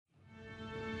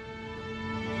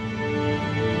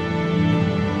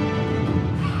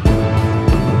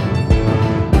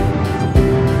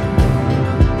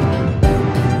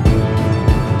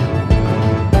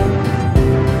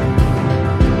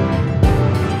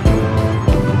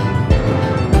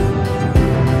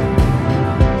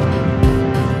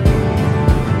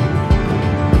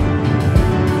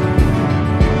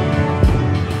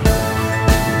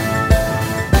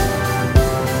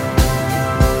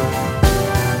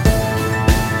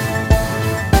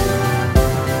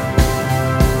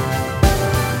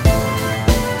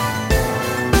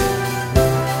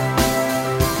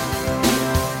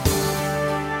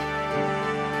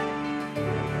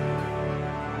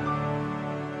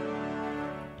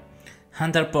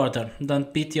Hunter Porter,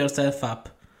 don't beat yourself up.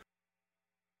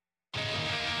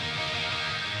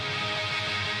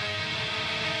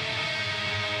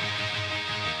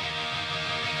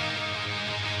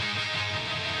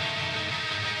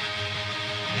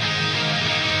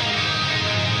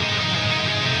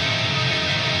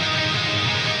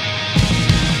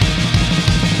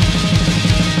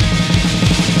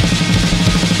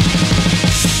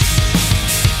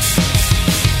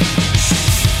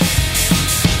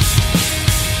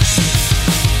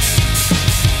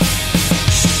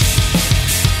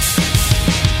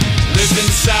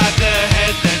 Inside the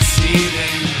head that's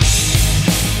seething,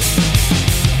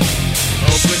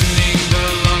 opening the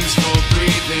lungs for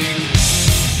breathing.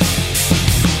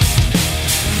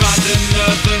 Find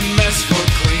another mess for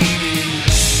cleaning.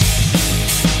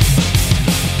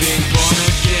 Being born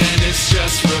again is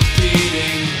just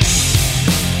repeating.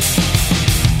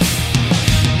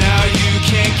 Now you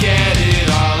can't get it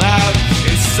all out.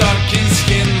 It's stuck in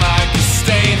skin like a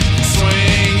stain.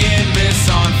 Swing and miss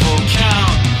on full count.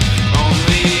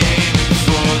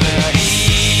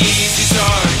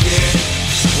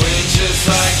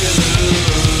 Like you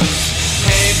lose,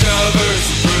 pain covers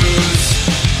the bruise,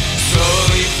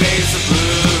 slowly fades the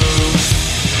blue.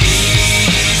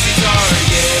 Easy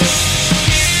target.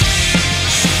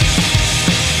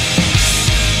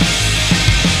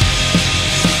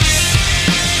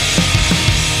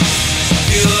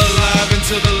 Feel alive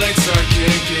until the legs start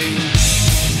kicking.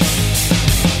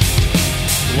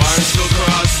 Wires still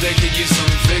crossed, they could use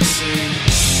some fixing.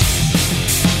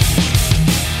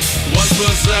 Once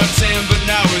was left hand, but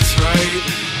now it's right.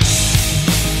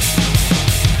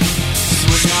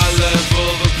 Swing our level,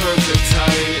 the perfect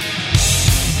height.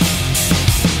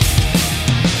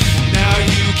 Now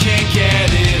you can't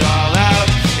get it all out.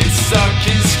 It's stuck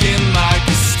in skin like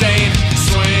a stain.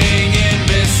 Swing and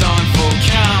miss on full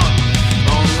count.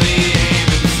 Only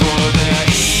aiming for the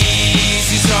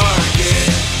easy target.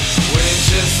 Win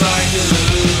just like you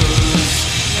lose.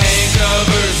 Pain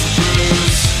covers the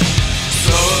bruise.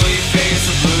 Slowly fades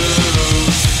the blue.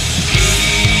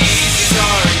 Easy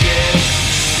target.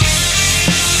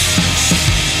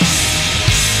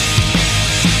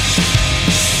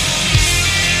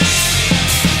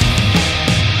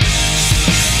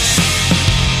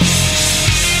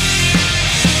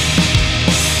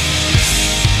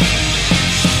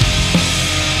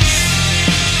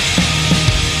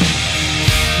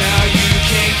 Now you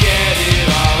can't get it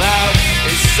all out.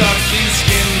 It's stuck in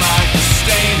skin like a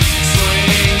stain.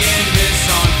 Swing and miss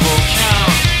on full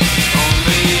count.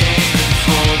 Only aiming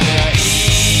for the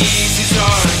easy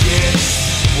target.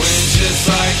 Win just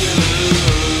like you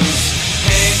lose.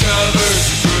 Pain covers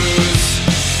the bruise.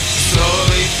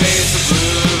 Slowly fades the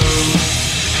blue.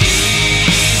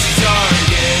 Easy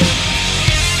target.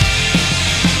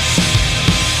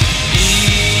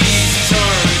 Easy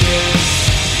target.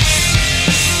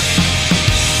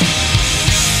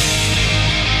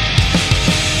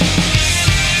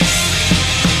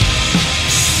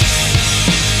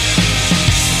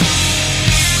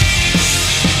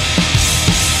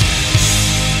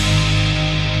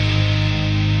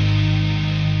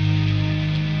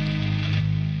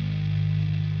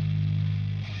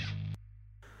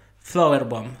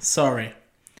 Flowerbomb, sorry.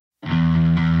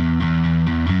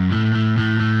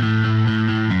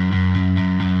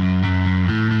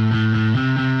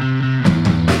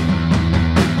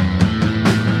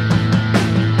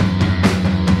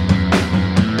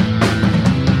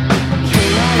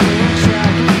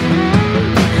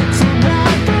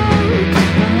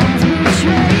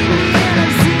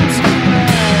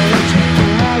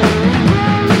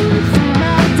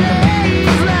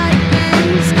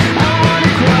 I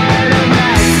wanna cry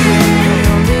tonight.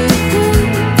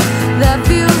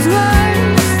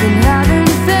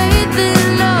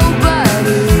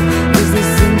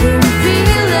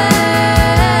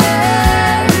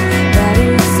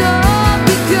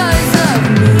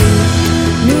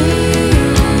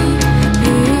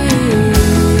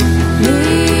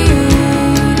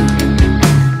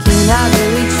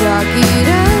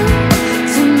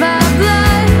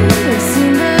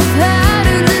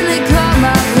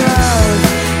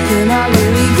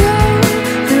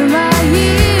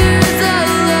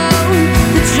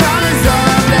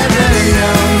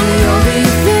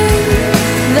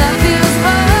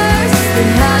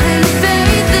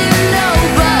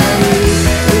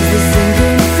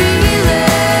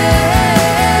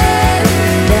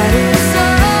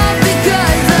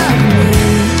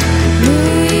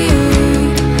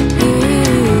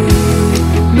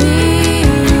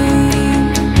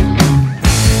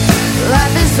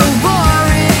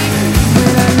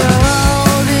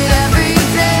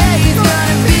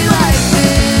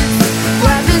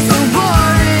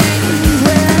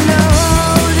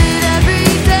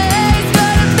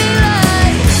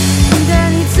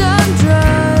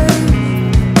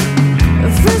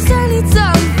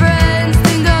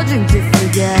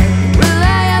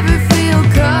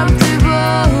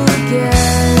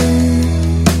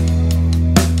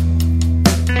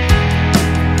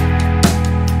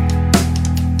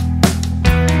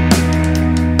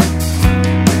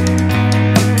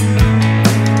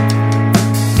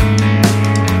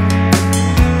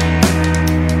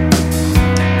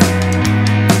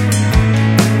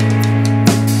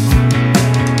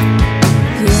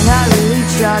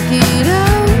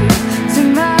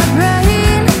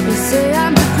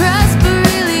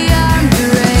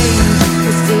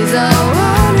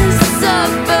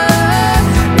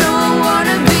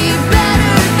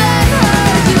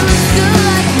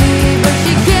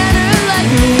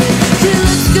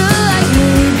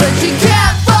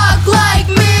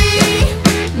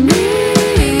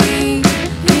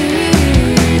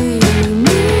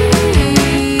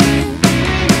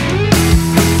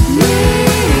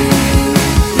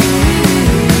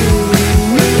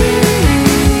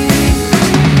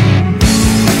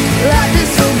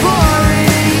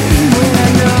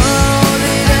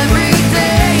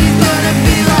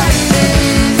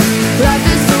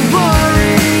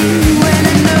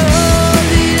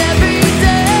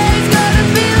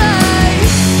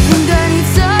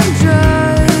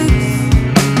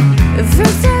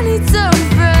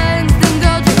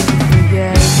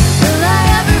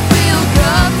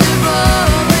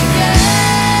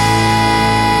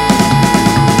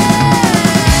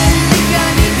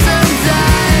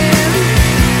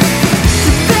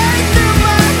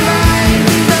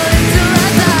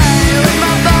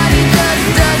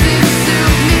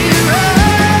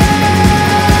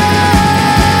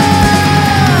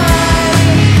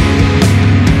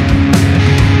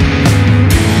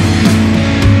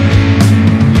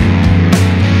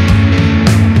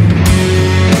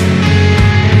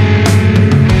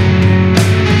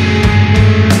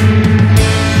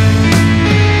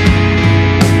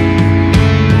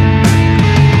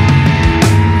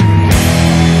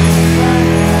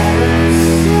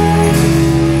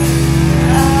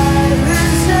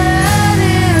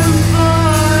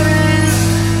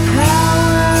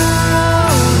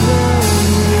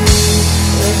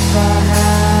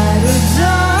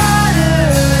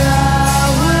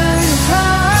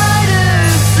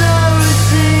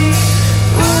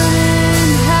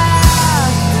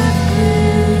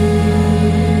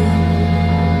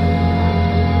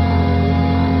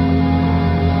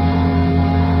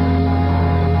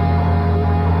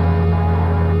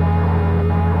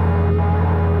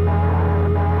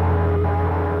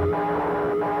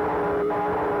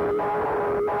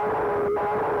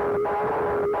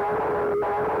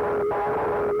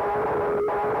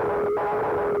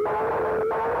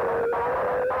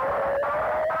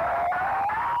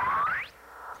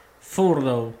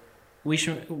 Furlow, Wish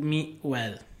Me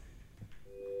Well.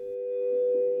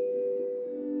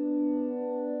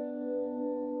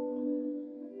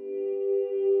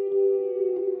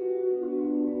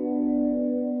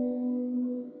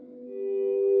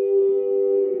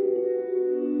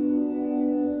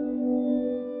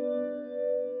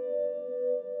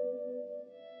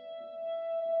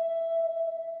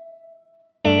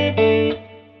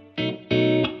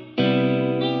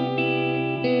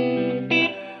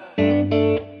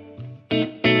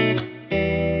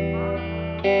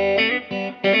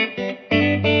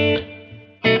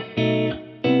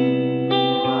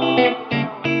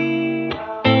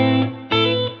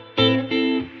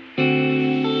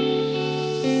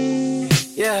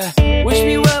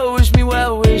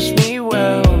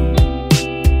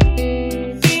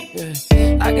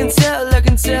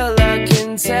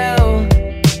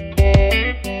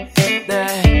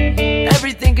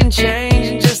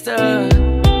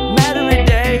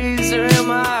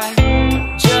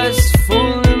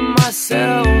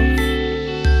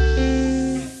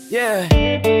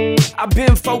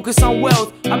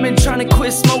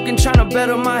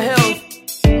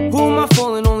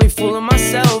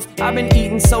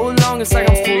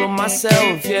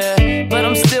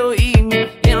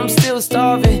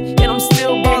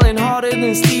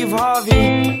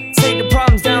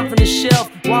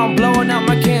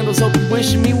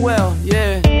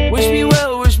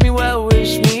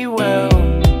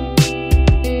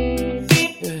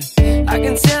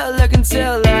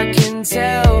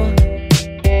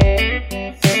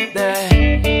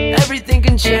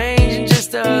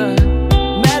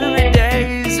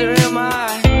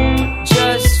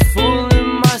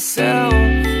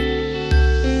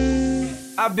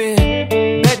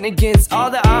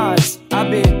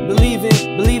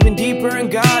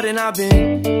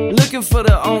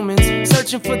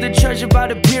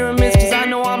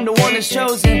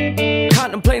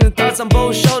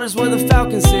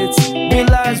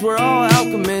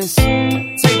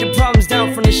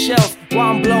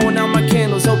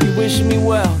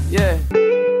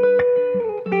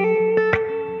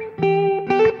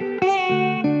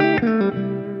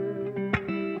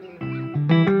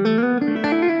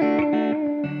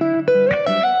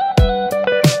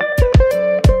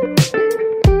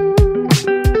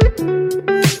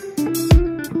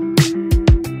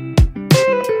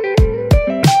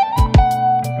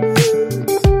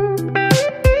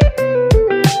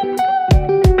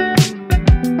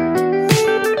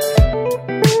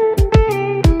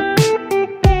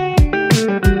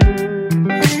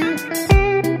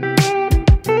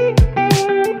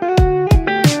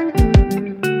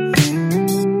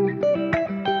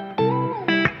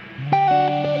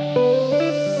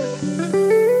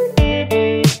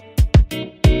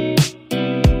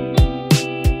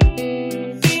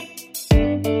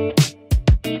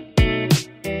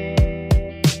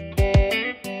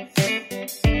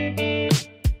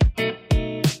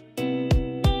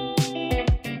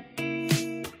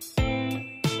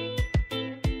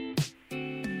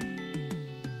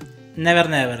 Never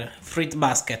Never, Fruit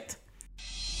Basket.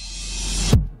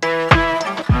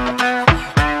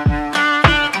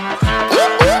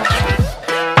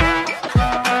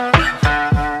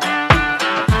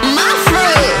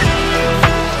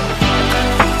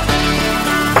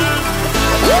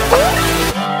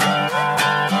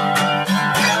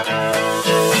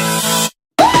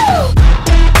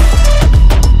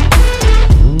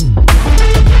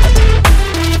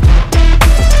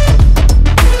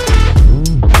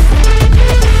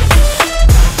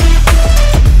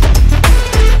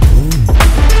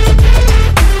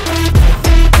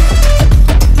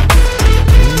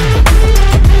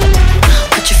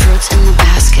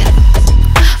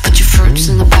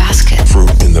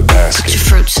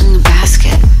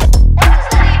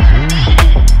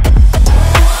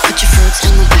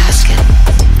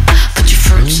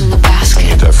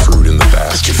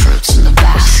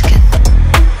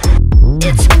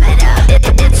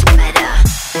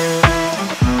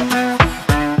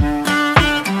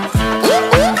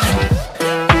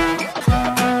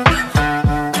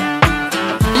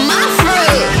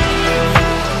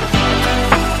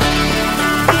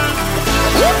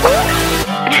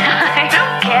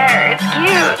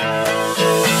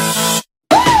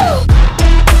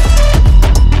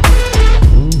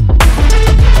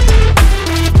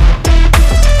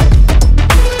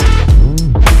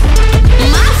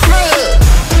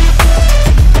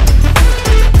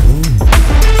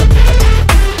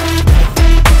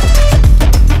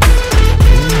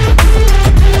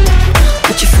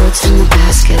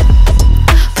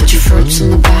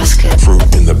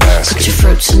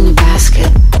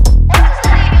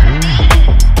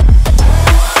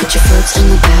 Put your fruits in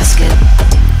the basket.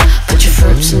 Put your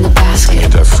fruits in the basket.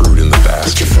 Put that fruit in the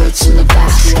basket. Put your fruits in the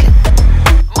basket.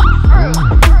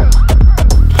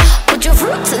 Put your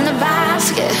fruits in the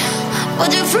basket.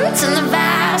 Put your fruits in the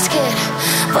basket.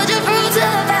 Put your fruits in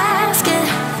the basket.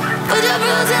 Put your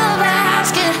fruits in the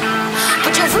basket.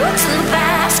 Put your fruits in the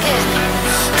basket.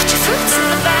 Put your fruits in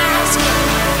the basket.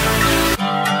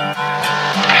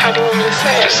 How do you want me to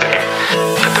say it? Just say it.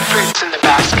 Put the fruits in the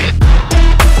basket.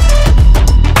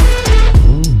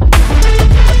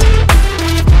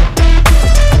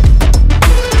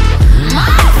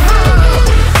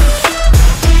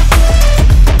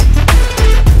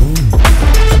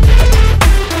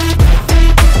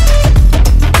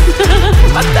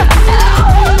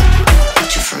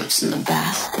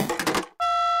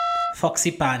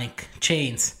 Foxy Panic,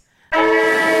 Chains.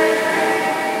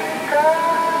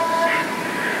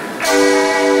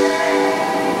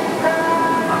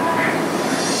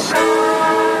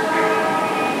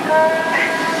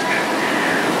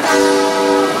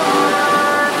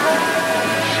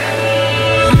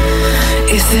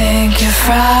 You think you're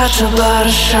fragile but are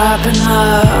sharp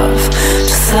enough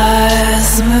to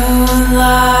slice the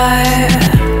moonlight.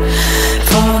 If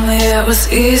only it was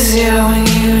easier when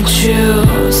you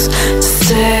choose to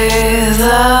stay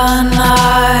the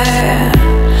night.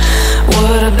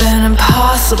 Would have been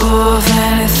impossible if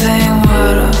anything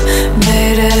would have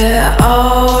made it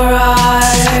alright.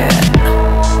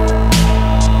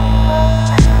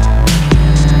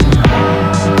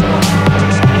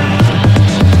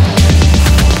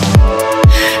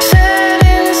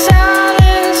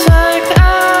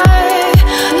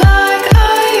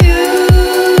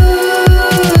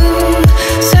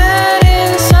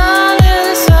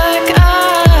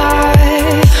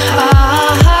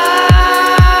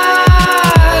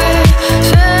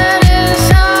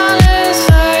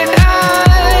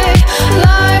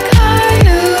 Like I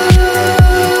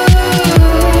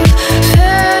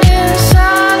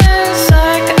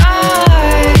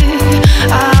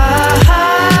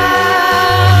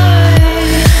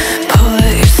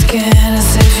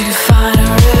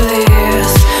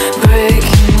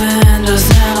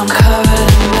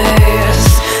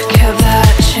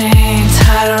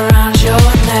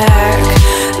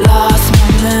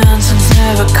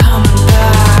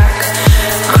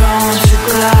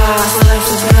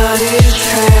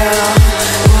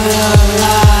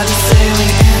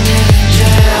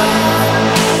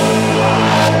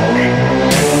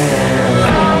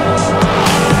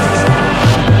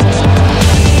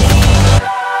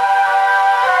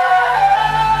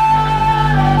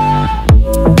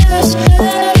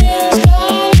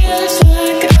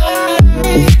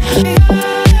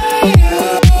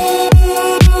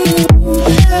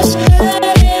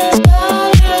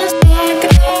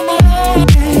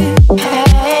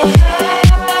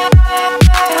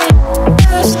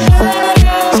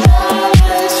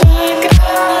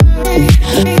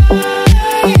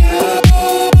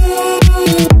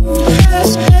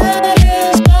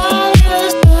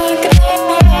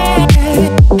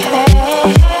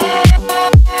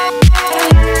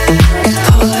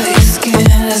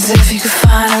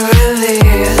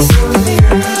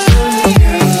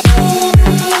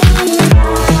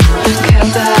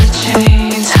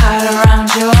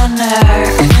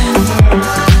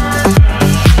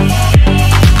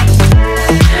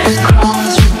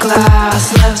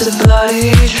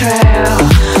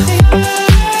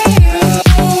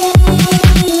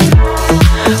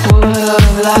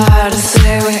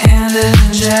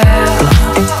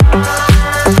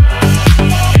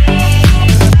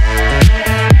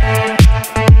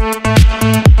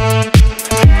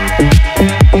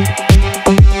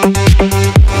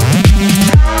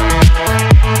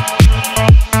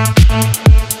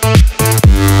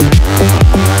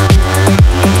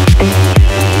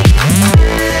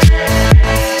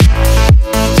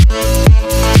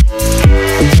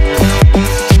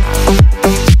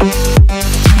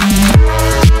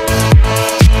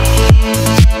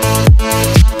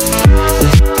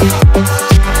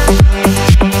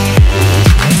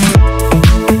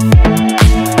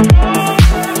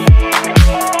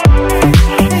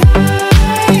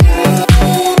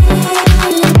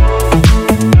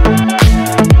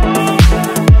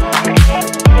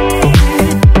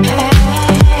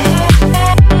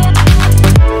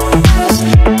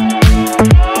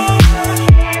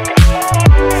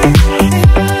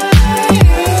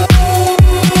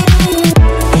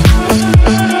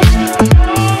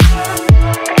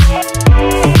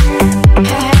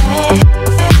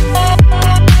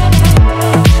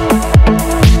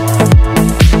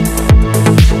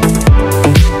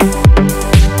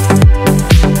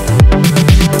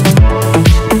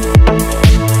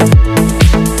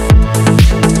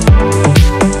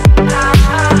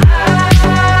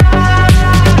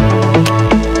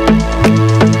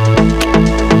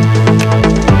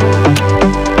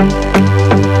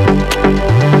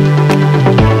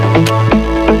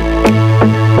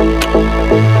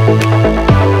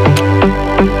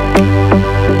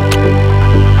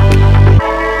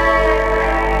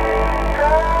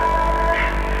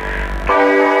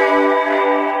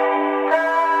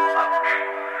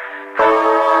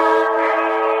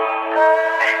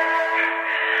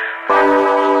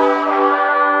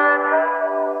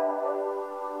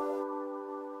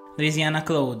Louisiana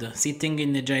Claude, Sitting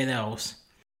in the Jailhouse.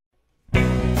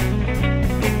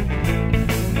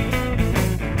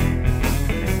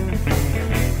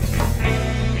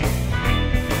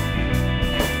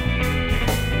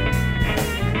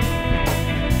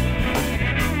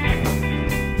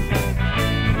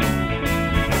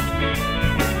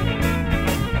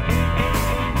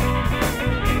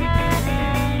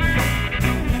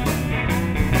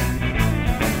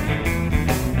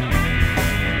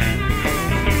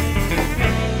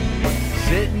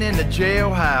 In the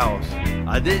jailhouse,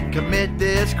 I didn't commit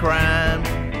this crime.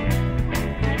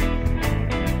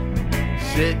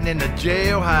 Sitting in the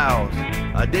jailhouse,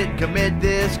 I didn't commit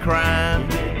this crime.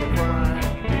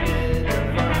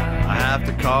 I have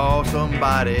to call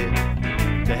somebody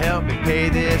to help me pay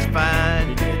this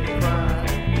fine.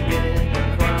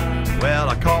 Well,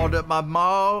 I called up my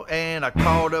ma and I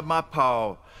called up my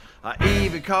pa. I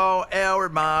even called Elle,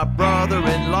 my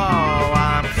brother-in-law.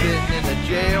 I'm sitting in the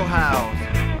jailhouse,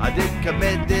 I didn't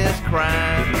commit this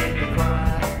crime.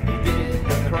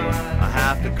 I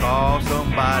have to call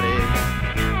somebody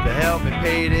to help me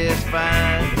pay this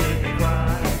fine.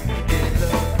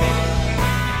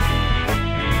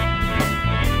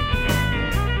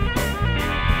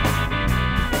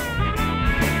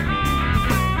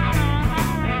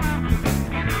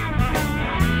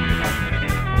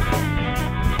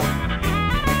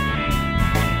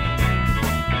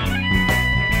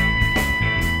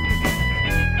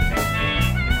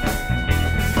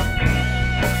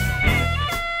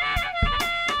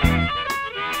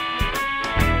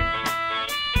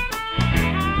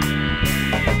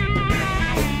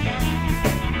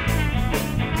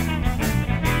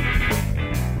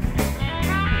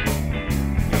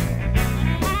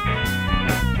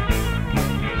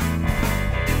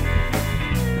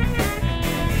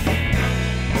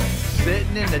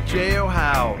 In the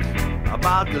jailhouse,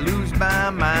 about to lose my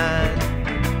mind.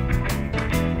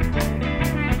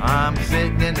 I'm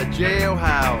sitting in the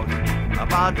jailhouse,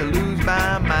 about to lose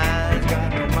my mind.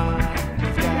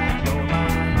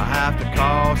 I have to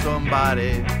call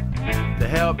somebody to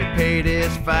help me pay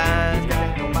this fine.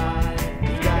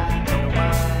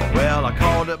 Well, I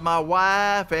called up my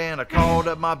wife and I called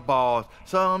up my boss.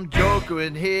 Some joker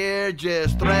in here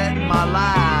just threatened my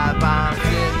life. I'm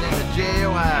sitting in the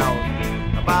jailhouse,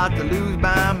 about to lose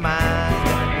my mind.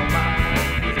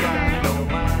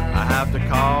 I have to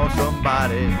call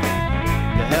somebody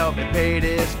to help me pay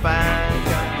this fine.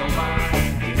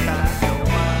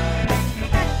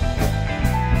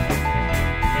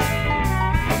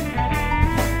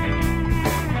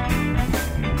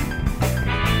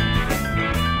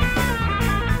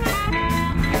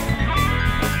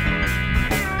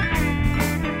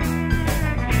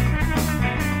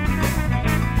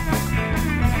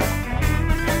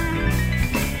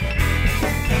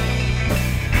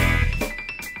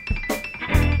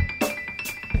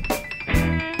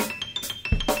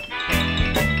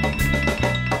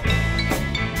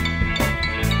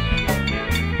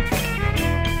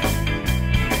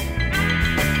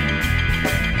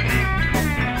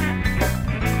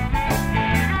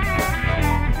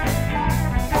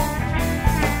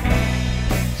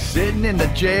 In the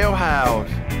jailhouse,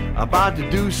 about to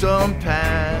do some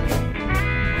time.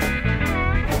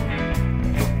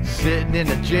 Sitting in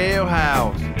the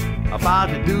jailhouse, about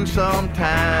to do some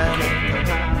time.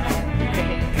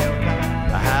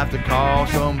 I have to call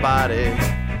somebody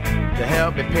to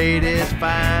help me pay this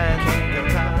fine.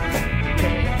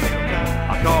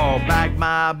 I call back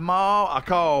my ma, I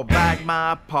call back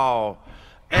my pa.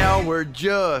 Elle were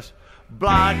just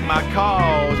block my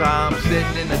calls. I'm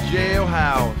sitting in the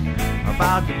jailhouse,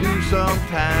 about to do some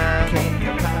time.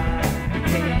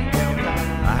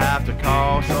 I have to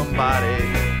call somebody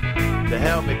to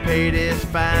help me pay this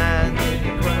fine.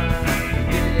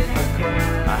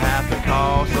 I have to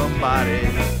call somebody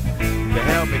to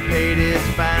help me pay this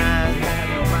fine.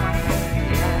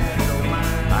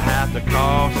 I have to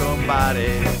call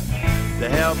somebody to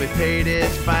help me pay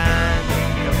this fine.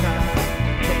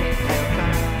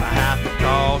 I have to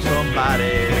call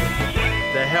somebody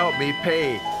to help me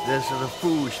pay this is the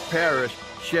Fouche Parish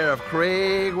Sheriff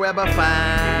Craig Weber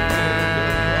fine.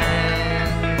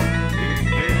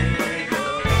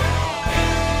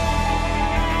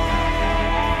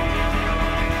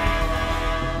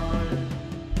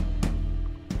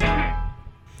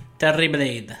 Terry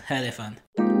Blade, Elephant.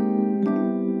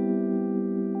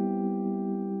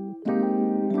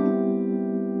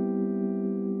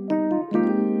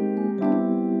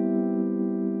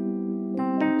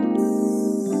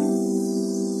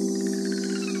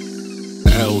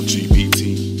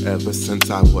 LGBT ever since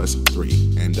I was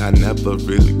 3. And I never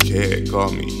really cared,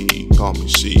 call me he, call me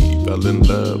she. Fell in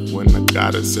love when I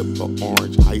got a sip of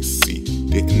orange icy.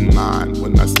 Didn't mind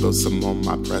when I spilled some on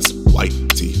my pressed white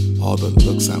tee. All the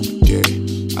looks I would get,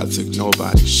 I took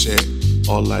nobody's shit.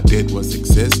 All I did was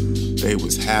exist, they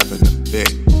was having a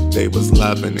fit. They was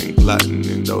loving and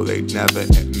gluttoning, though they'd never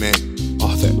admit.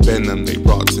 All that venom they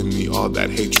brought to me, all that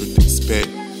hatred they spit.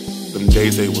 Them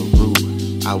days they were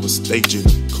rude, I was staging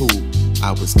them cool.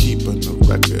 I was keeping a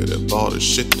record of all the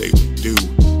shit they would do.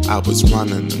 I was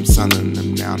running them, sunning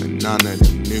them down, and none of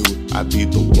them knew I'd be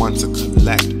the one to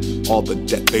collect all the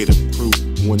debt they'd accrue.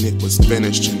 When it was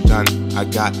finished and done, I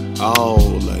got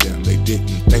all of them. They didn't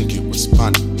think it was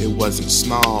fun, it wasn't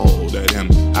small to them.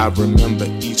 I remember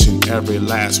each and every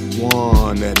last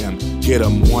one of them. Get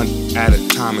them one at a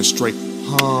time and straight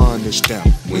punish them.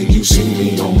 When you see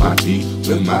me on my feet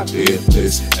with my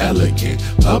fearless, elegant,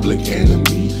 public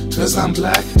enemy, cause I'm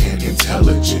black and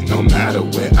intelligent. No matter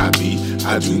where I be,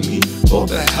 I do me for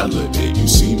the hell of it. You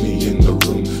see me in the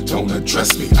room, don't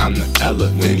address me, I'm the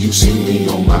element. When you see me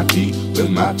on my feet with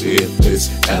my fearless,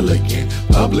 elegant,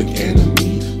 public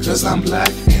enemy, cause I'm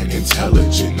black and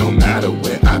intelligent. No matter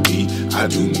where I be, I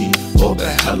do me for the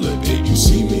hell of it. You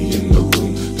see me in the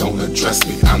room, don't address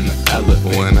me, I'm the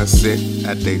elephant. When I sit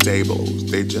at they tables,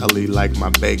 they jelly like my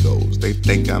bagels. They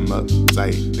think I'm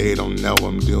uptight, they don't know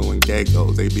I'm doing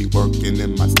giggles. They be working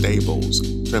in my stables,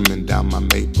 trimming down my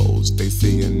maples. They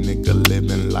see a nigga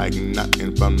living like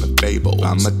nothing from the fable.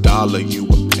 I'm $1, you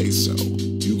a peso.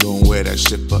 You gon' wear that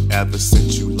shit forever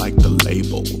since you like the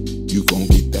label. You gon'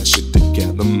 get that shit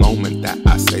together moment that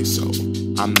I say so.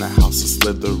 I'm the house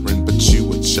of Slytherin, but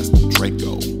you are just a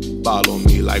Draco. Follow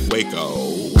me like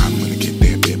Waco. I'm gonna get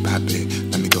there bit by bit.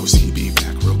 Let me go CB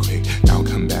back real quick. Now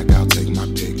come back, I'll take my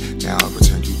pick. Now I'll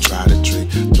return, you try the trick.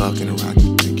 Bugging around,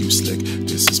 you think you slick.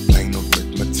 This is plain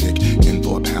arithmetic. In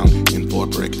for a pound, in for a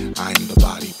brick. I am the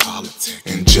body politic.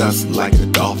 And just like a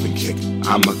dolphin kick,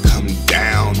 I'ma come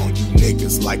down on you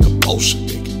niggas like a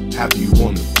Bolshevik. Have you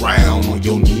on the ground, on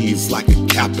your knees like a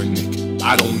Kaepernick.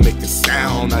 I don't make a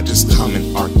sound, I just come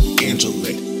in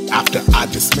archangelic. After I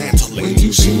dismantle it. When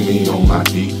you see me on my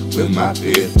feet with my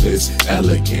fearless,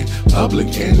 elegant, public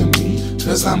enemy,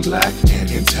 cause I'm black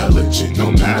and intelligent.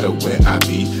 No matter where I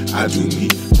be, I do me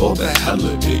for the hell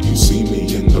of it. You see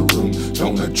me in the room,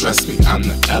 don't address me, I'm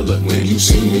the elephant. When you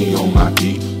see me on my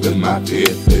feet with my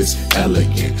fearless,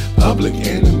 elegant, public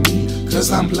enemy,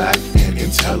 cause I'm black and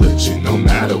intelligent. No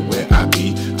matter where I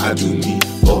be, I do me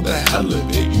for the hell of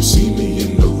it. You see me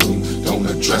in the room, don't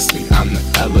address me, I'm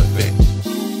the elephant.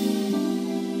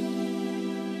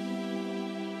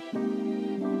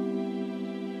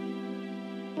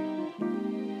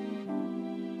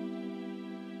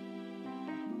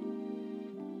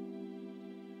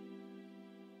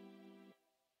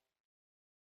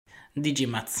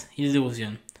 Digimazz,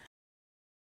 Illusion.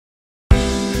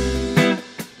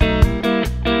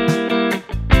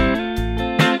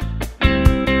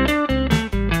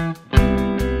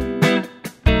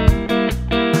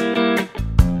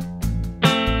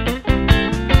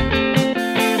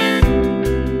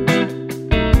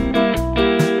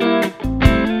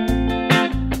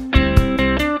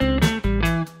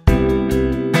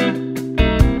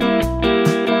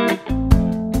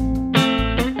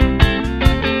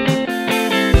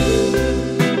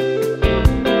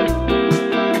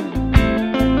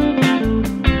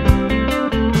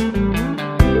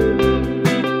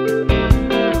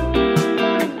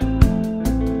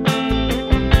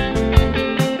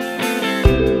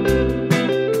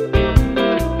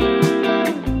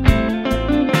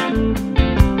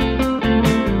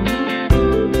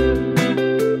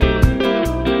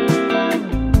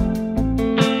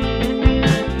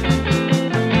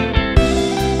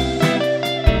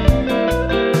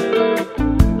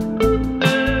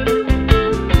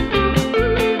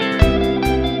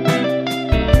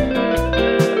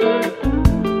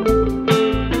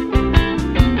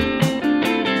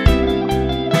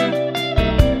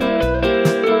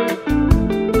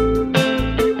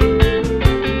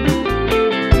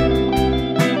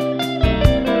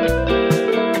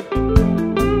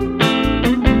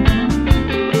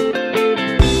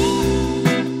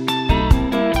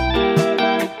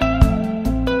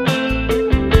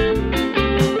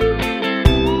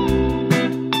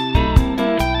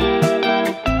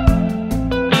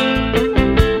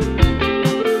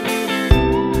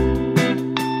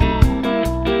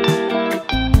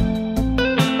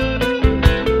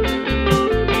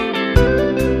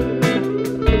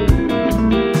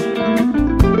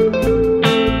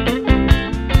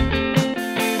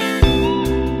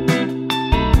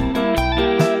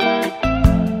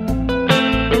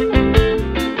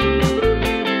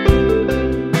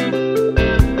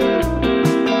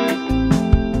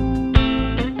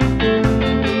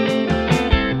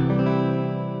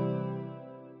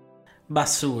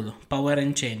 Bassool, Power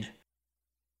and Change.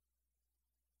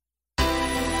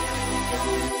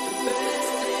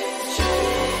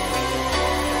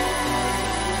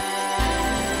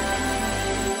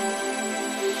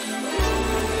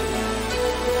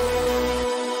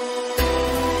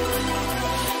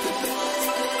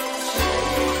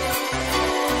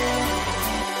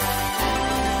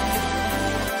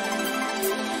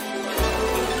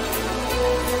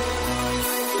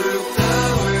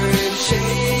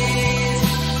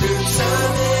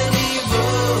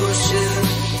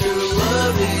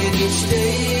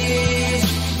 Stage,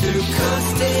 through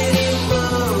constant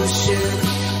emotion,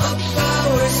 a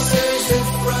power surge that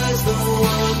fries the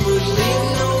world would leave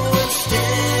no one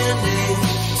standing.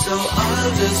 So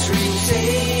I'll just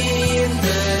retain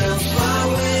that I'm fine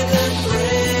with that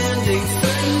branding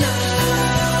for now.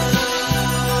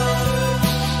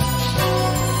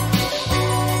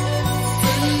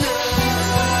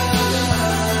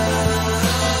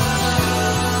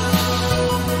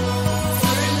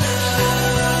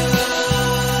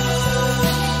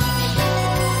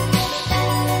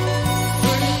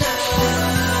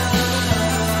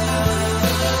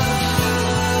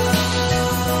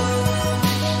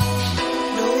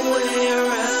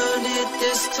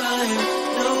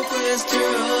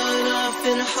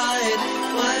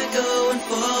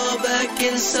 For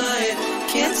inside,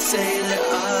 can't say that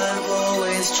I've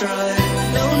always tried.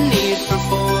 No need for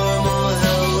formal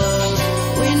hellos,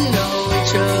 we know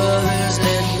each other's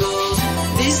end goals.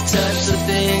 These types of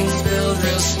things build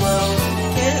real slow,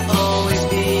 can't always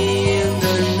be in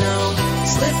the know.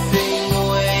 Slipping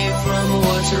away from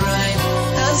what's right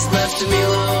has left me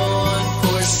low on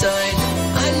foresight.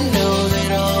 I know that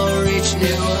I'll reach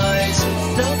new heights,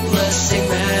 no blessing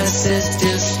masses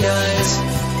disguise.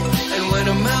 And when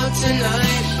I'm out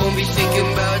tonight, won't be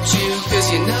thinking about you, cause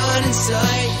you're not in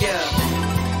sight,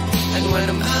 yeah. And when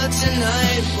I'm out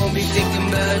tonight, won't be thinking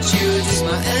about you, just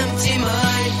my empty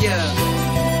mind, yeah.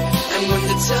 And when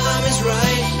the time is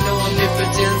right, no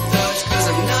omnipotent thoughts, cause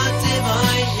I'm not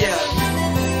divine, yeah.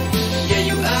 Yeah,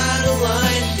 you out of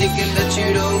line, thinking that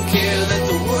you don't care, that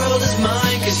the world is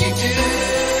mine, cause you do.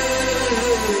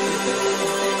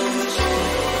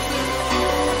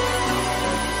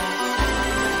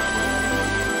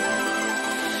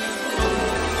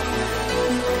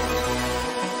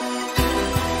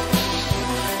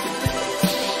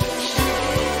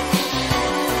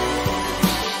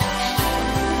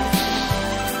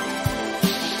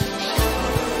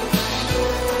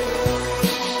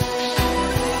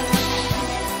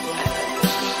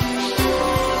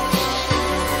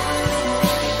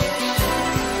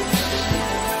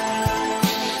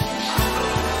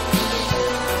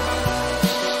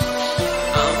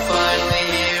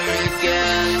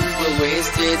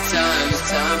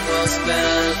 Time well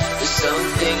spent. There's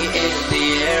something in the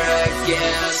air, I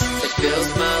guess, that fills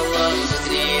my lungs with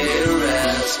needed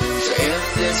rest. So if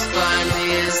this finally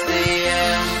is the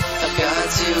end, I've got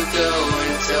to go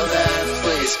and tell that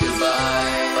place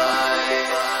goodbye.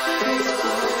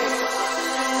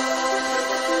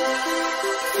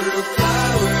 Through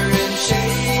power and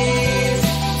change,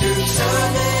 through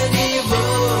time and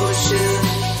emotion,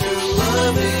 through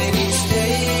love in each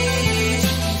stage,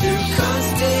 through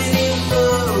constant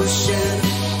emotion,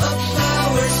 a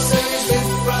power surge that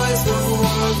fries the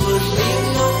world would leave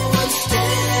no one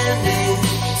standing.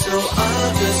 So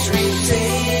I'll just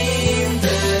retain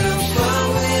that I'm fine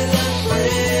with that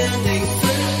branding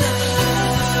for now.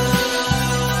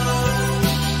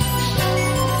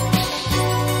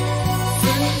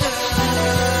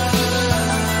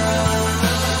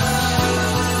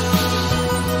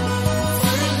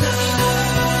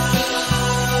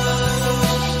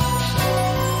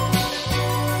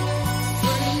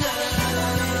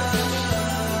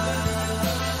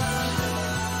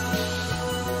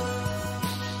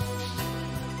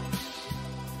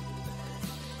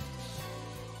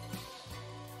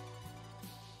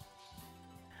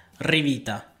 For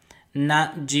Rivita, Na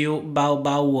Jiù bao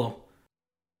Bào Wǒ.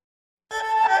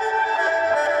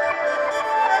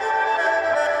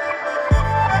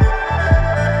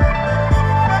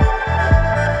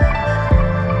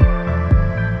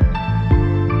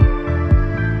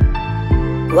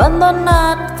 When the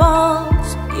night falls,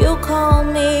 you call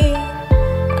me,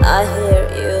 I hear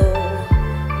you,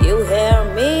 you hear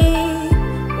me.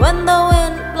 When the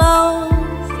wind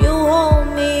blows, you hold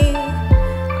me,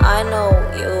 I know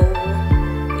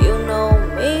you know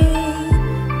me.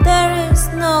 There is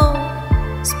no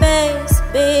space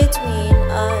between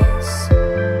us.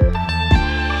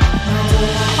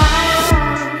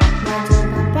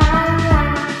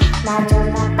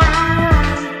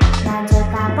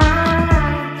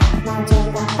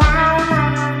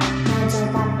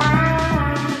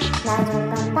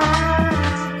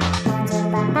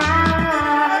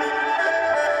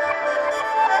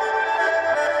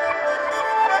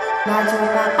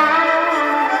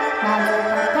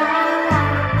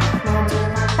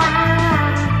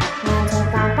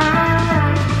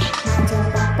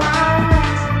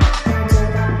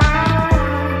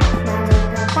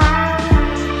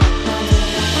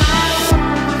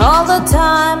 All the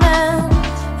time and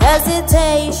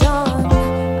hesitation,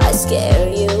 I scare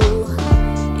you,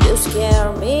 you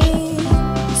scare me.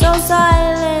 So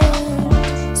silent,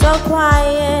 so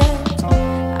quiet,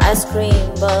 I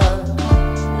scream but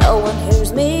no one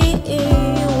hears me.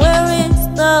 Where is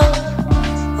the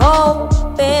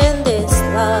hope in this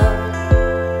love?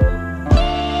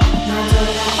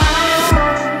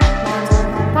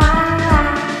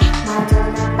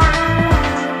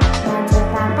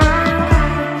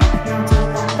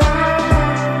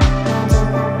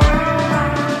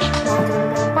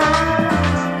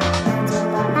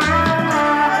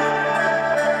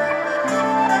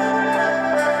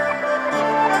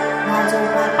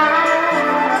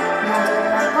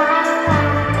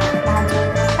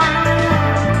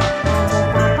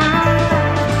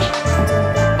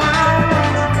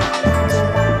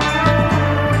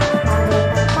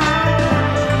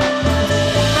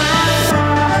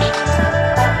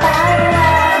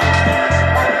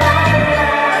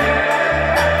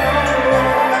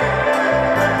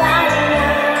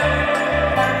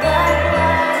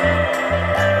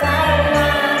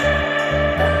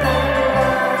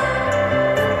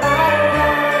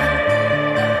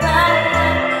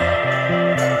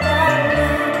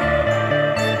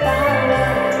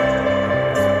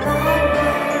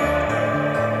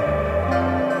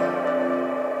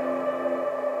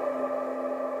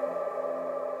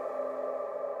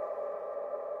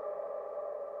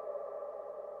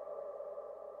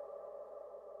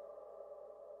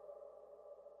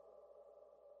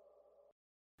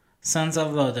 Sons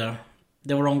of Water,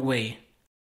 The Wrong Way.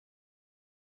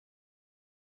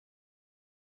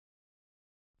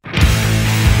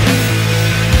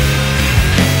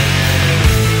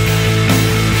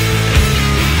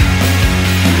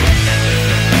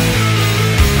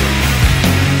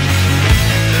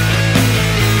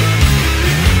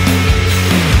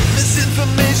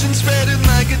 Misinformation spreading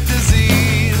like a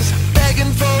disease,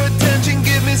 begging for attention,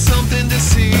 give me something to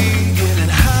see. Getting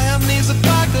high on these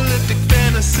apocalyptic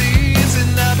fantasies,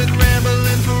 and I've been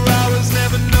rambling for hours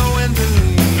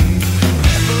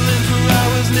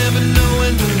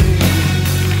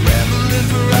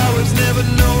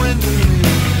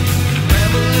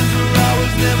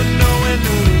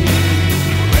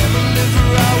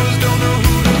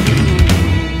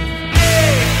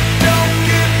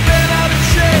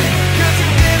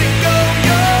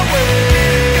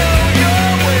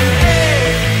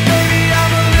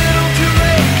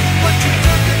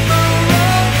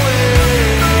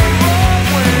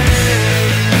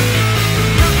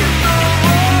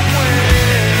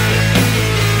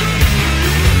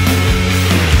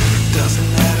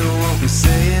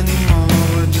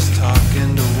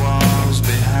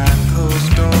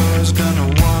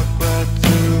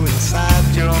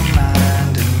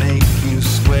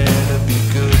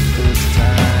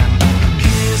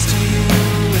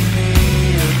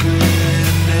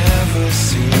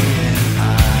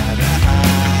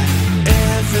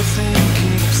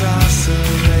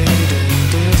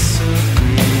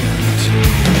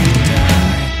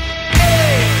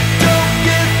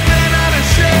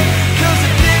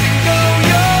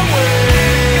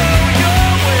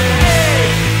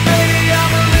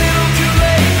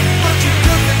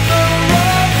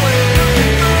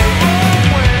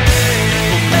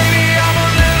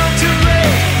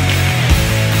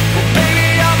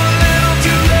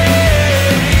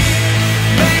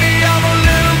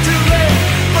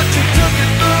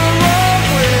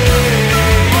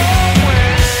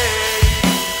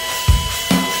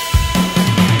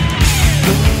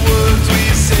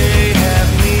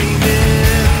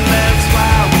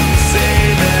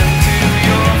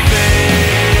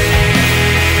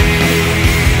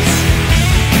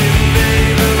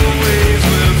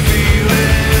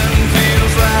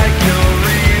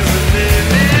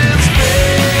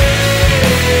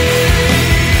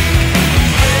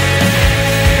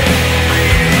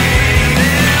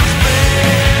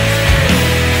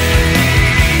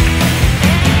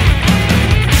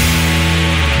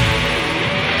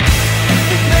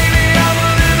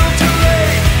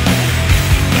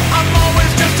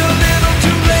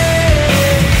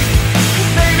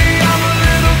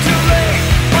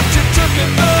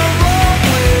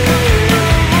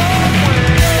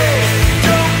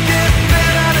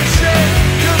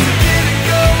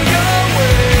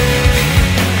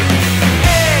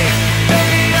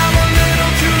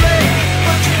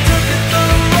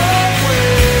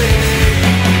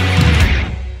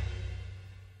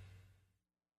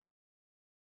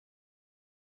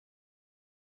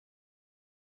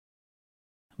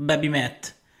Baby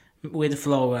Meth with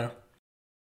Flower.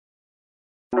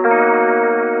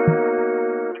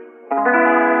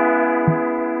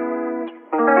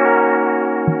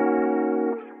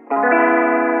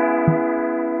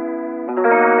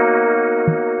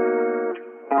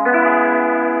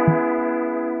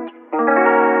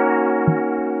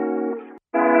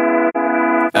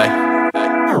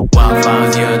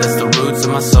 Wildflowers, yeah, that's the roots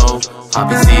of my soul.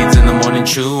 Poppy seeds in the morning,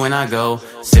 chew when I go.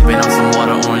 Sipping on some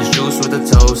water, orange juice with a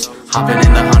toast. Hopping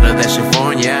in the Honda, that shit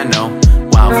foreign, yeah, I know.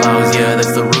 Wildflowers, yeah,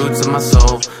 that's the roots of my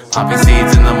soul. Poppy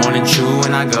seeds in the morning, chew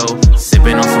when I go.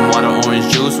 Sipping on some water,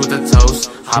 orange juice with a toast.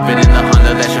 Hopping in the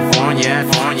Honda, that shit foreign, yeah,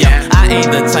 foreign, yeah. I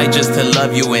ain't the type just to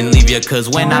love you and leave you, cause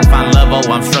when I find love, oh,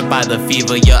 I'm struck by the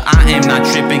fever. Yeah, I am not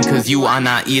tripping, cause you are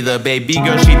not either. Baby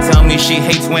girl, she tell me she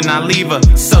hates when I leave her,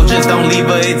 so just don't leave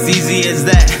her, it's easy as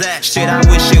that. Shit, I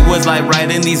wish it was like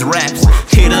writing these raps.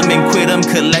 Hit them and quit them,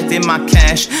 collecting my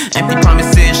cash. Empty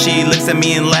promises, she looks at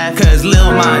me and laugh, cause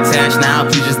Lil' Ma attached. Now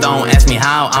please just don't ask me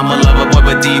how. I'm a lover boy,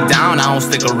 but deep down I don't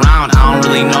stick around. I don't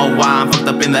really know why, I'm fucked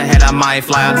up in the head. I might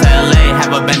fly out to LA,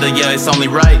 have a bender, yeah, it's only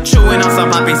right. Chewing on some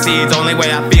poppy seeds, only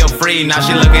way I feel free. Now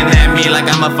she looking at me like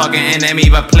I'm a fucking enemy,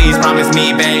 but please promise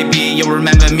me, baby, you'll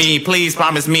remember me. Please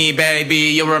promise me,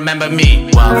 baby, you'll remember me.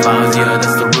 Wildflowers, yeah,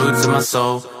 that's the roots of my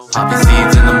soul. Poppy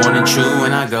seeds in the morning, chew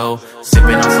when I go.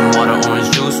 Sipping on some water,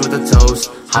 orange juice with a toast.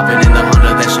 Hopping in the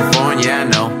Honda, that shit foreign, yeah, I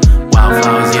know.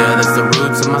 Wildflowers, yeah, that's the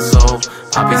roots of my soul.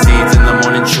 Poppy seeds in the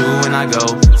morning, chew when I go.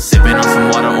 Sipping on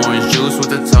some water, orange juice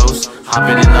with a toast.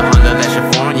 Hopping in the Honda, that shit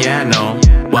foreign, yeah, I know.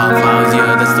 Wildflowers,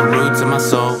 yeah, that's the roots of my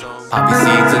soul. Poppy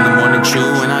seeds in the morning, chew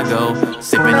when I go.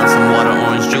 Sipping on some water,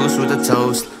 orange juice with a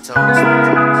toast. Wildflowers,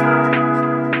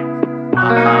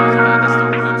 yeah, that's the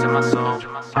roots of my soul.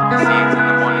 Poppy seeds in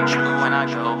the morning, chew when I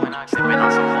go. Sipping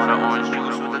on some water, orange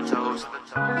juice with a toast.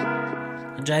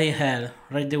 Elle,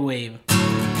 Ride the Wave.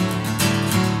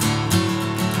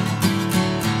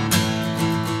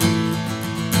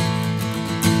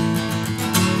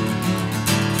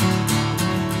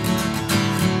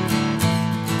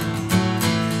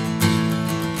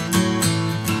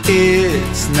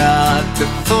 It's not the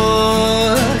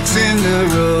forks in the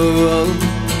road.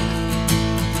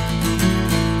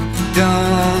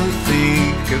 Don't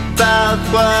think about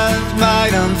what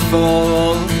might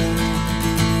unfold.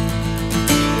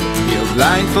 You're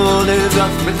blindfolded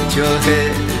up with your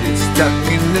head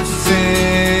stuck in the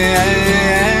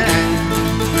sand,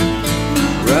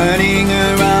 running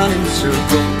around in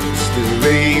circles, still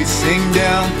racing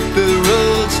down the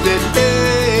roads that end.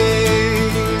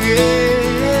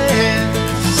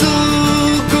 So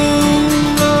go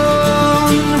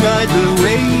on, ride the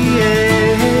wave.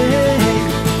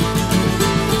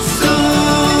 So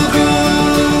go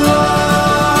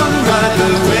on, ride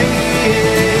the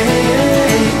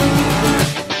wave.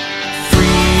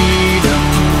 Freedom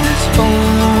is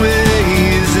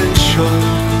always in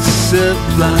short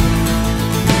supply.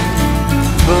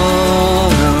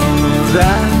 Follow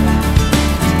that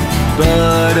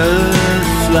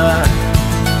butterfly.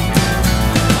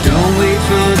 Don't wait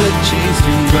for the chains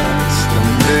to rust on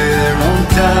their own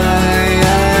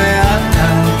time.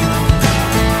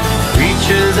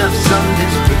 Creatures of some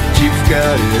but you've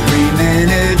got every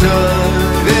minute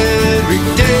of every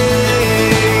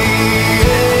day.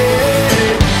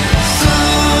 So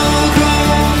go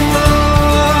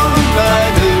on,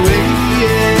 ride the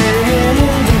wave.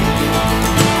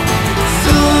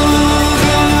 So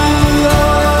go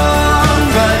on,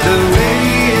 ride the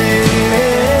wave.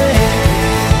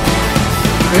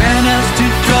 And as to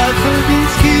drive for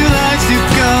these few lives to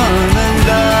come and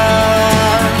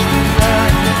die,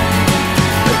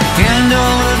 the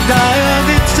candle will die of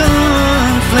its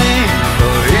own flame,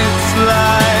 for its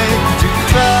light to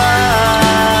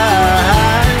cry.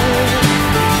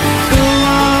 Go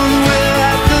on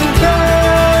without the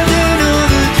burden of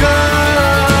the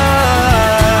drive.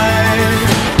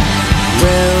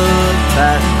 Well,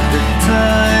 past the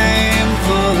time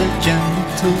for a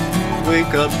gentle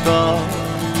wake-up call.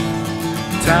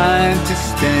 Time to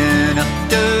stand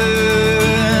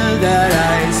under that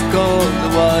ice-cold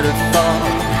waterfall.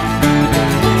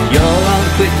 You're on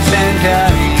quicksand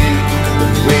carrying the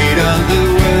weight of the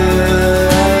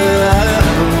world.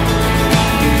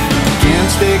 Can't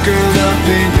stay curled up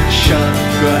in your shot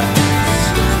grass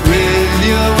with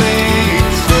your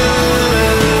wings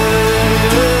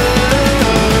furled.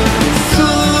 So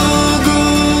go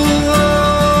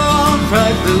on,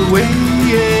 ride the wave.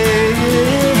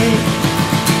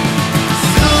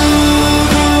 So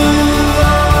go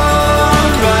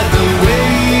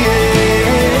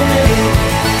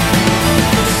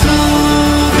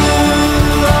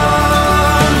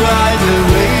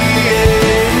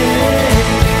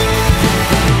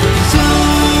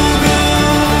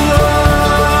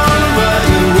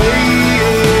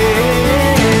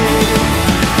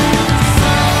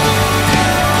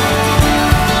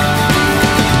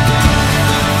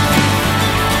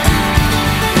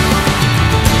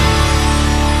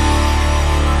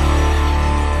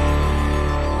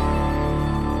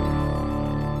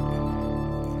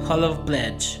Love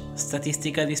Pledge,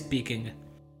 Statistically Speaking.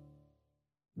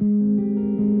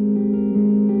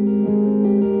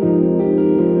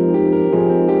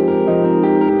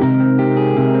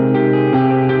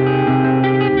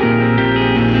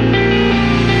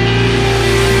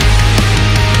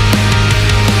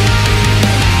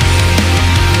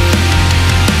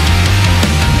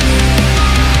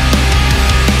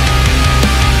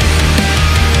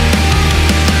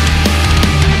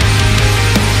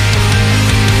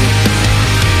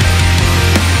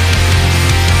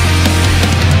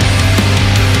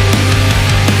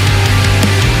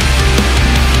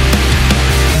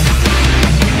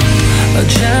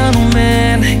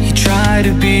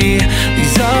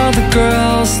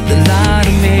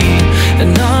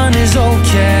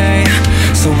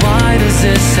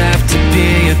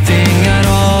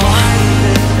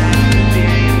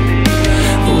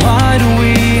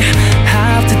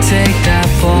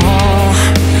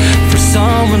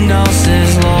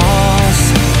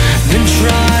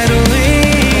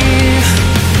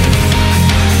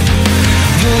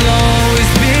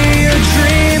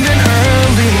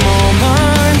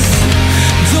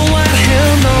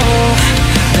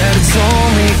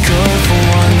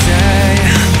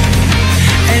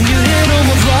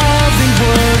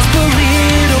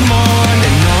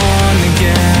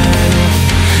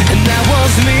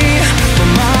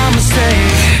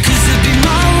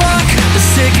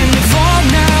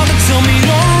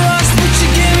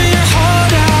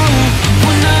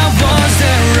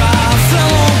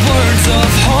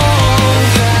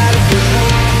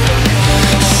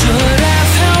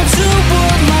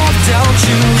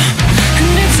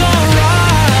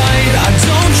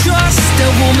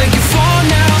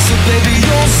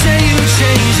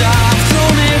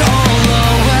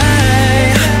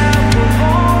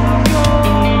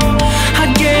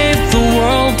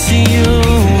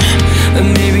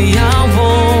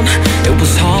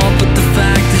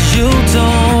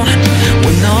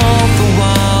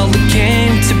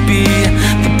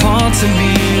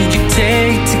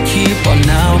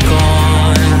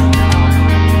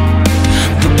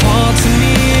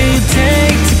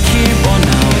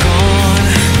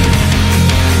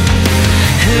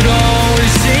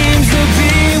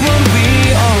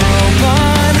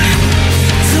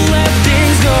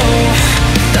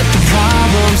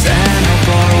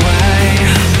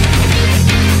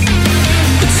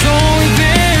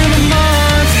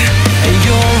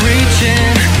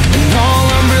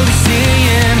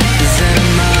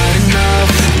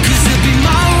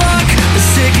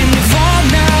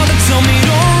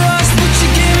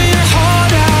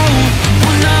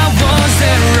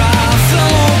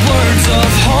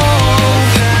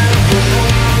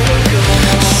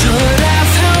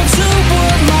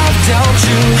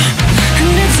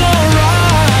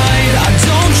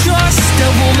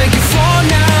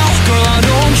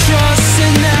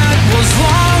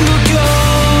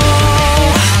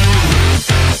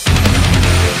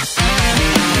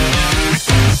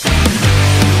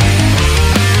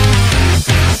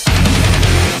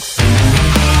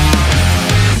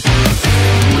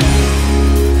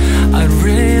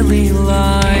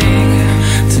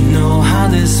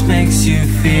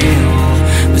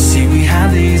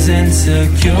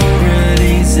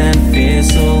 insecurities and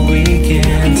fears so we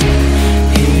can't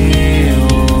heal.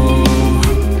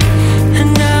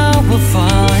 And now we're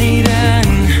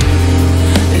fighting.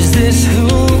 Is this who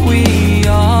we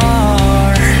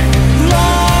are?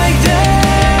 Like this.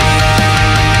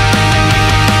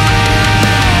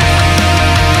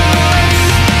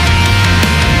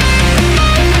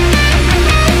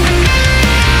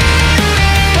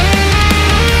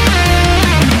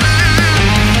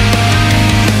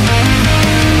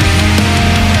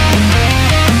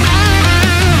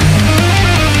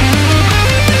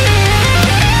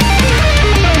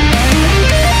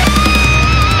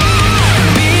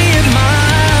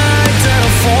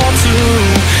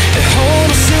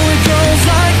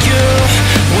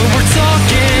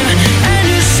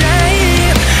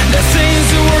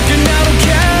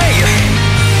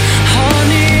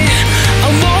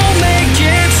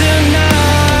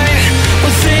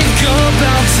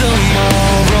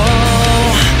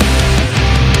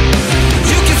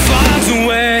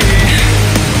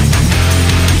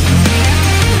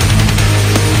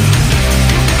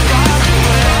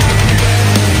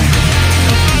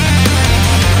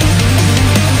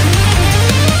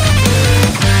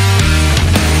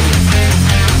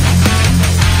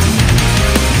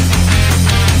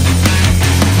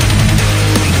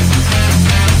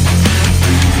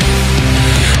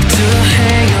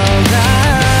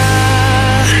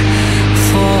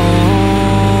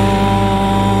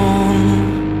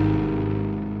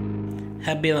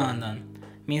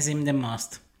 miss him the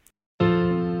most.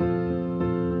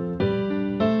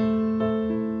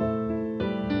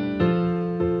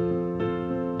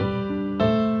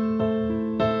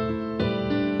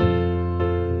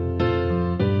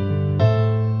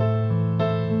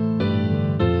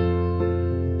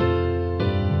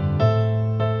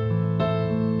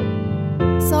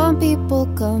 Some people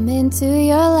come into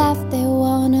your life, they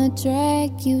wanna drag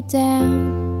you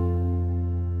down.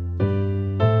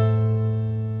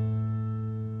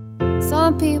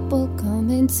 Some people come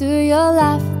into your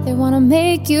life, they wanna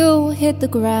make you hit the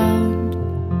ground.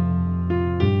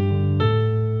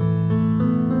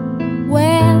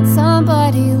 When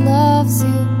somebody loves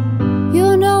you, you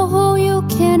know who you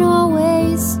can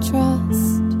always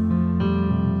trust.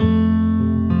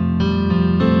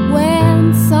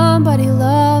 When somebody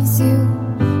loves you,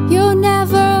 you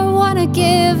never wanna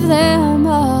give them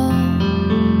up.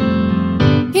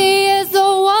 He is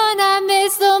the one I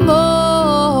miss the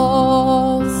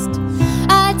most.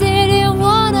 I didn't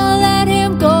wanna let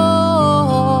him go.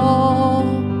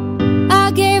 I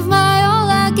gave my all,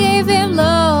 I gave him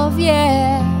love,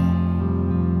 yeah.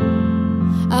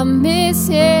 I miss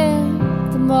him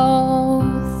the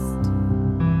most.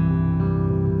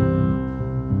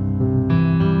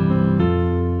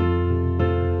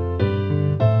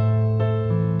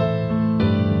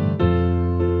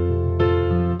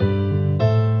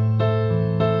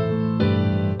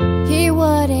 He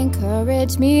would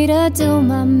encourage me to do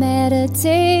my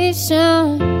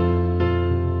meditation.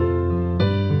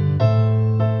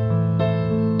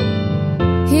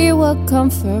 He would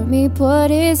comfort me, put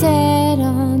his head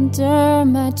under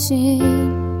my chin.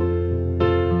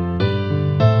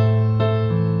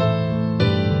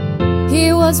 He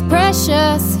was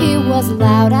precious, he was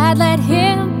loud, I'd let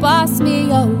him boss me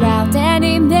around, and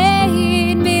he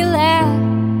made me laugh.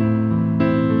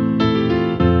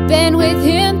 Been with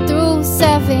him through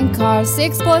 7 cars,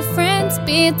 6 boyfriends,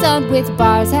 been done with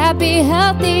bars, happy,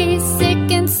 healthy, sick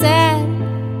and sad.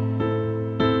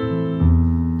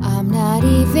 I'm not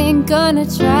even gonna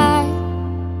try.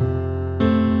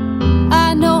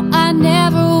 I know I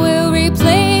never will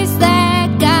replace that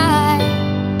guy.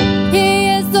 He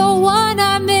is the one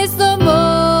I miss the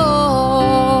most.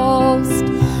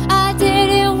 I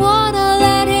didn't wanna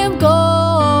let him go.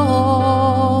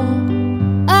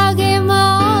 I gave my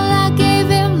all, I gave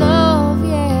him love,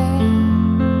 yeah.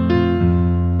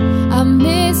 I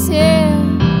miss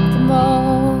him the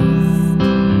most.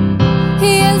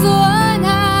 He is the one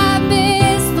I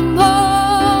miss the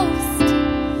most.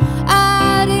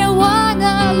 I didn't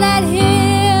wanna let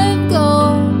him go.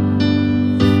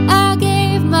 I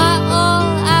gave my all,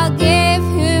 I gave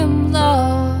him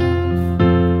love,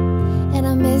 and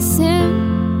I miss him.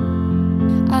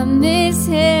 I miss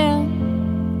him.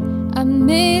 I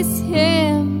miss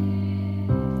him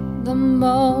the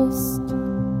most.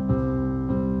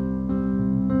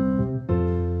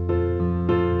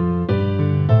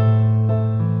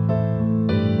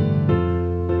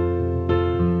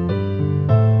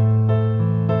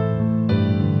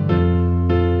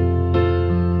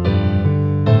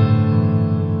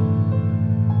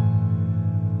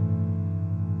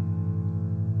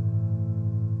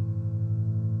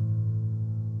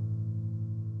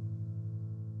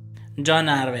 John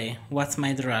Harvey, What's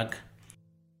My Drug?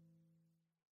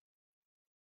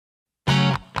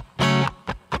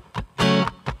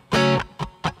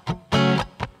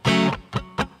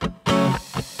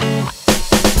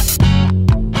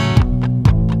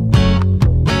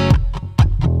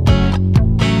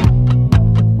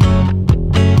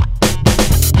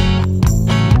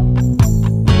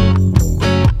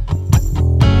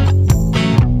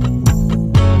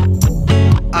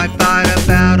 I fight a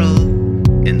battle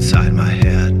inside my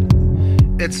head.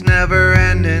 It's never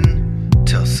ending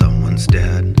till someone's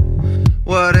dead.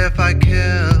 What if I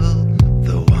kill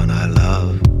the one I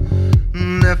love?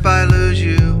 And if I lose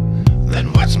you,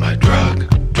 then what's my drug?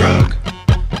 Drug,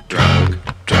 drug,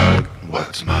 drug.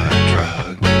 What's my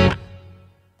drug?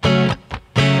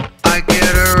 I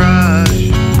get a rush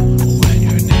when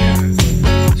you're near.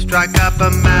 Strike up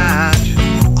a match,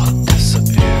 I'll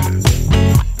disappear.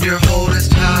 Your hold is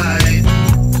tight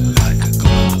like a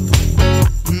glove.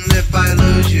 And if I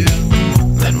lose you,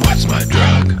 then what's my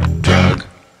drug? Drug,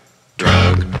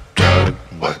 drug, drug.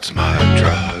 What's my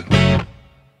drug?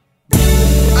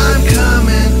 I'm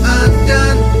coming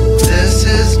undone. This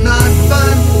is not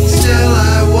fun. Still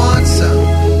I want some.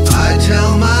 I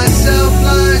tell myself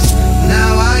lies.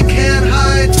 Now I can't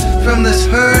hide from this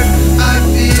hurt I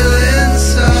feel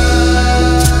inside.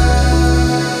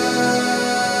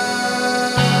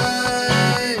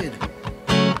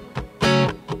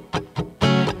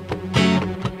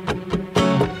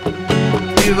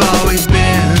 You always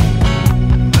been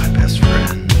my best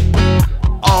friend.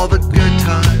 All the good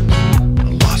times, the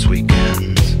lost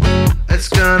weekends. It's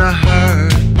gonna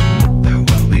hurt, there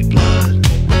will be blood.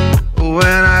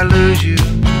 When I lose you,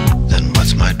 then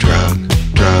what's my drug?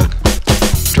 Drug,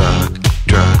 drug,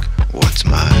 drug, what's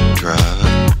my drug?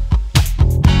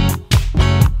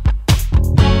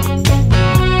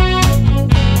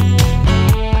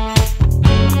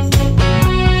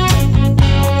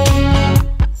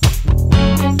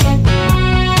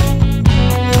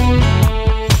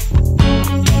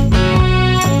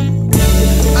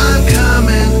 I'm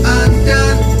coming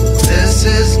undone, this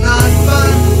is not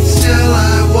fun, still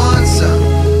I want some.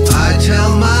 I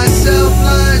tell myself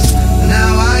lies,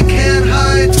 now I can't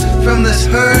hide from this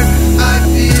hurt I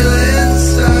feel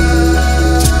inside.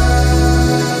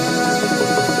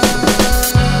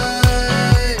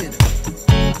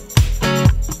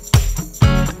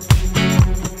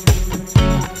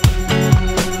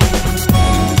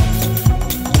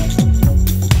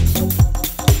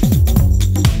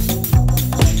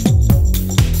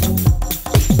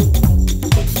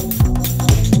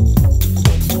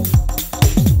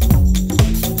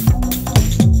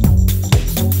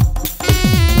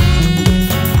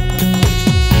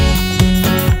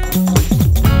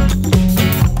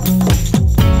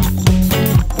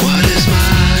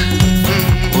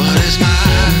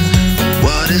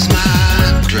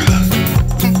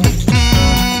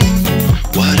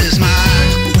 What is my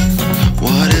drug?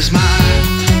 What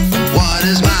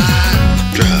is my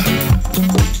drug?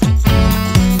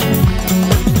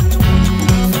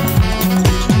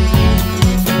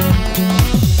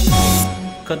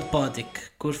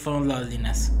 Codepotic, Cure for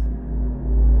Loneliness.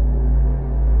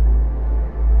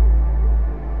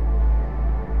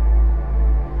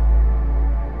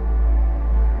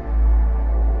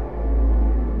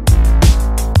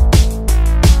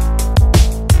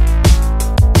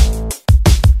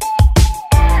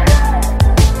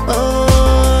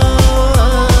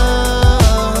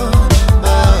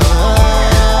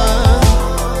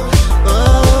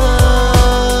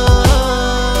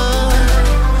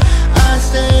 I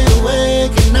stay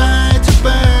awake at night to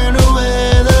burn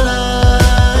away the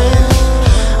light.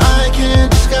 I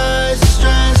can't disguise the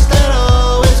stress that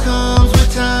always comes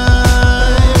with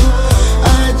time.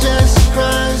 I just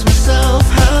surprise myself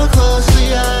how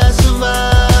closely I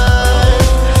survive.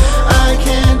 I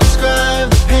can't describe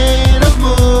the pain of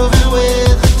moving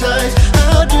with the tides.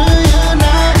 How do you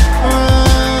not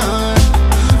run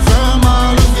from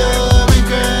all of your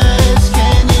regrets?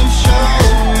 Can you show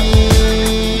me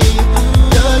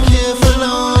your cure for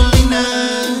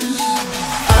loneliness?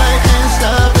 I can't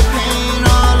stop the pain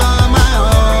all on my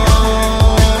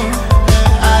own.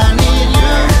 I need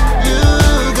you,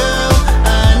 girl. I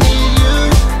need you,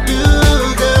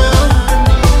 girl.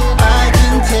 I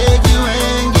can take you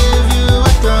and give you a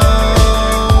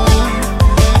throne.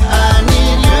 I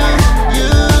need you,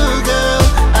 girl.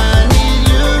 I need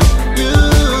you,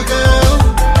 girl.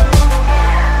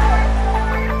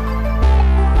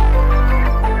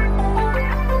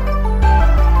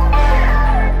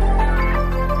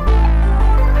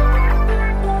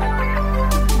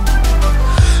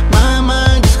 My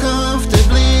mind is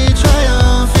comfortably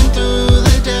triumphing through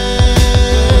the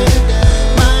day.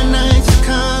 My nights are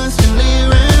constantly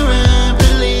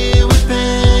rampantly with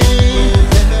pain.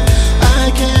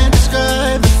 I can't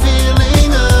describe the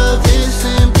feeling of this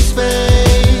empty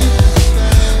space.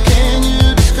 Can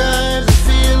you describe the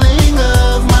feeling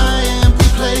of my empty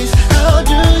place? How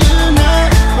do you not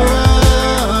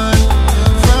run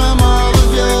from all of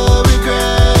your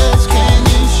regrets? Can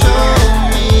you show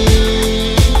me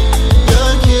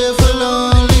your cure for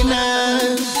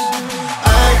loneliness? I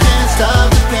can't stop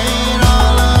the pain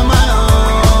all on my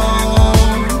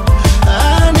own. I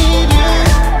need you,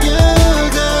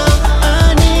 girl. I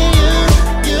need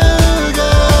you,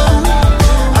 girl.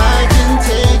 I can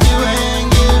take you and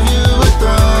give you a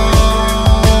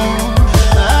throne.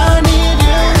 I need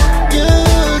you,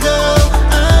 girl.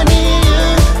 I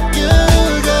need you,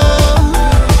 girl.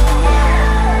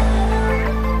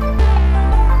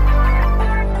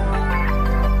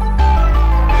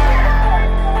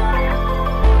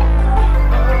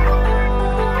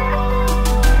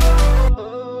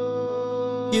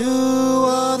 You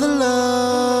are the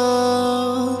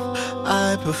love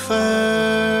I prefer.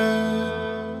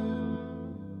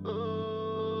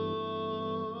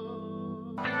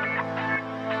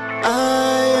 I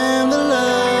am the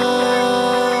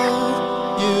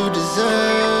love you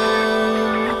deserve.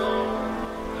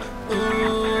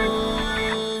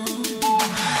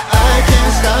 I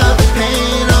can't stop the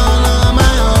pain all on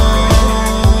my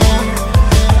own.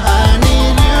 I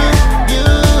need you,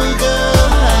 girl.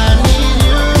 I need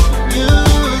you,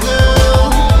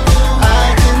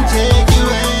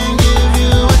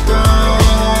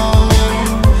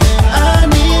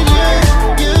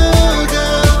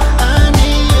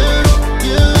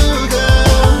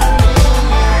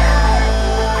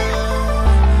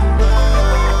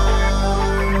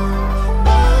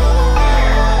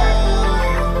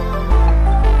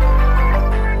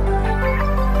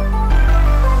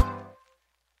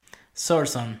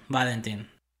 Sureson, Valentine.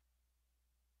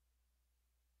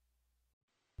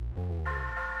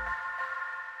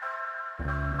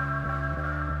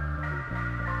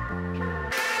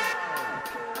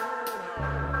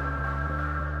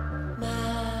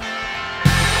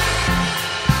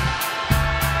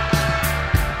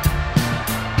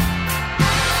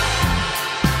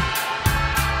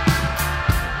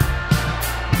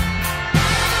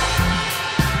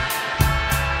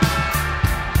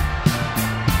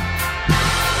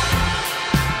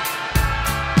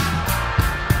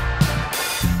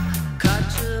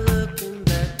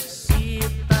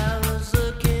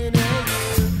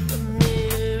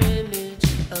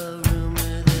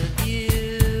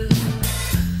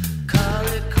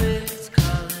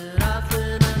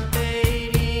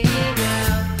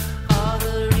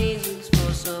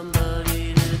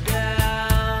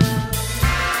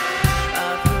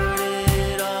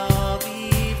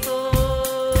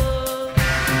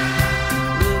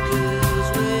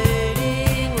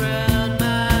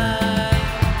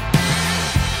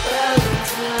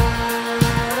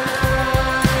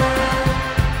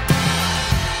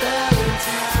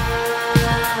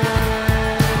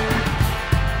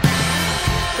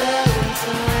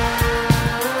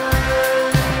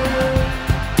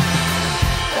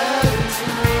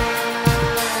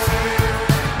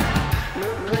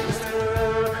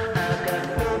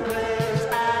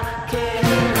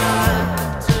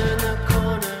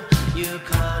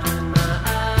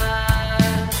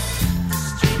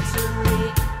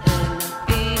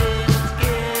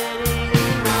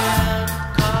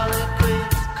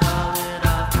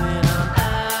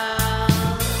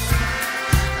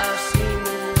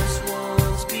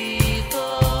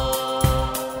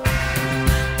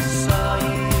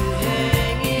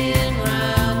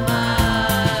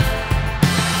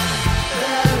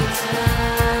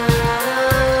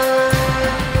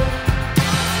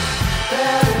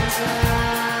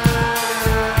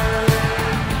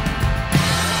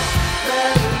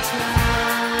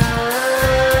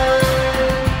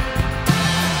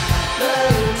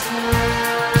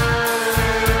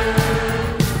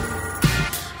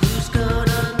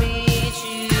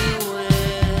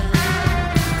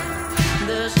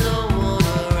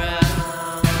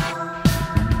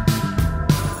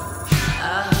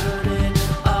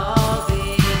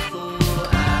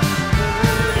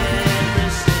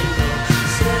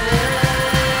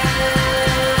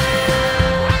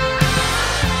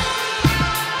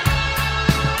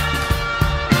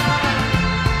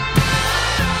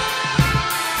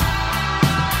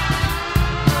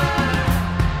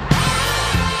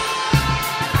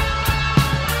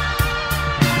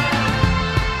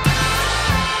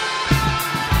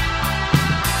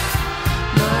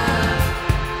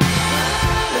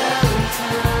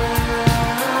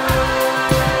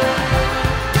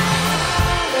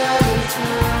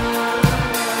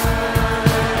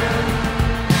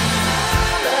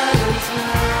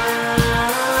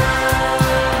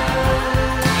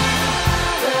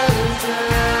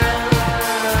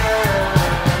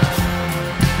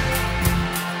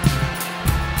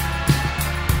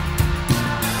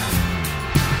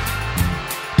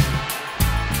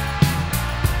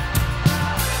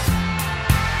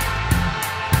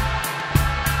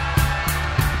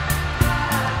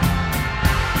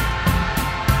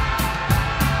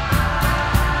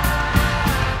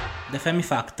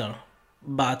 TheFemiFactor,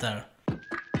 Butter.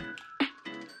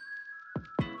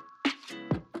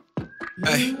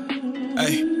 Hey,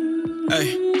 hey,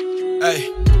 hey,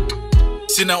 hey.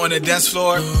 Sitting out on the dance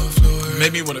floor,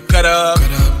 made me wanna cut up.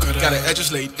 Got her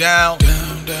edges laid down.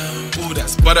 Ooh,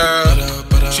 that's butter.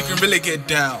 She can really get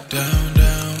down.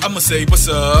 I'ma say what's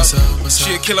up.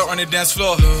 She a killer on the dance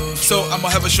floor, so I'ma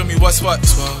have her show me what's what.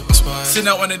 Sitting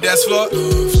out on the dance floor,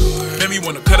 made me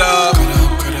wanna cut up.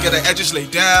 Got her edges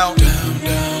laid down.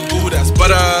 Ooh, that's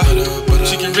butter.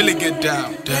 She can really get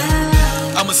down.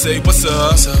 I'ma say what's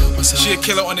up. She a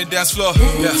killer on the dance floor,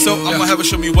 so I'ma have her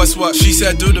show me what's what. She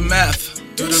said do the math.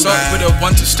 Start with a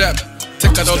 1-2 step.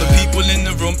 Take out all the people in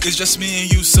the room. It's just me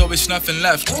and you, so it's nothing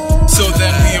left. So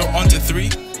then we are on to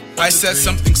 3. I said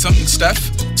something, Steph.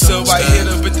 So I hit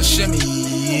her with the shimmy.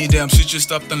 Damn, she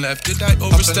just up and left. Did I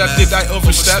overstep? Did I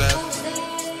overstep?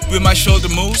 With my shoulder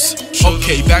moves.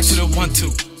 Okay, back to the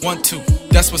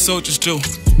 1-2. That's what soldiers do.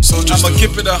 I'ma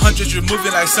keep it 100, you're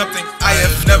moving like something I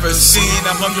have never seen.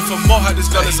 I'm hungry for more, how this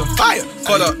girl is on fire.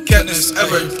 For the Katniss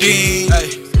Everdeen.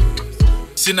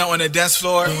 Sitting out on the dance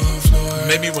floor,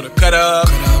 made me wanna cut up.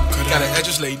 Got her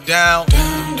edges laid down.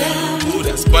 Ooh,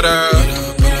 that's butter.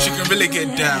 She can really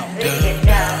get down.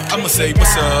 I'ma say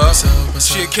what's up.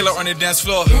 She a killer on the dance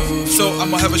floor, so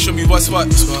I'ma have her show me what's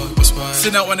what.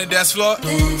 Sitting out on the dance floor,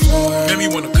 make me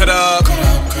wanna cut up,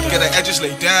 get her edges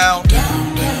laid down.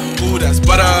 Ooh, that's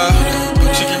butter.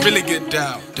 She can really get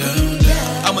down.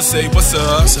 I'ma say what's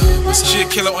up. She a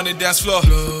killer on the dance floor,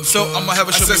 so I'ma have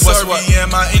her show me what's what.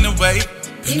 Am I in the way?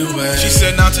 She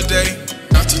said not today.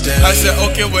 I said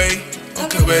okay, wait.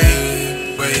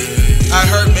 I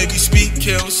heard maybe speed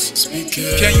kills.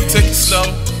 Can you take it slow?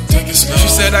 She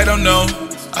said I don't know.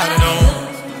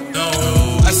 No.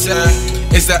 I said,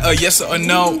 is that a yes or a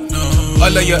no?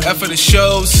 All of your effort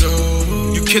shows.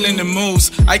 You killing the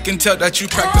moves. I can tell that you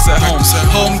practice at home.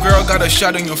 Homegirl got a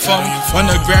shot on your phone. On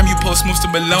the gram you post moves to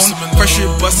Malone. Pressure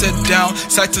bust it down,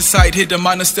 side to side, hit the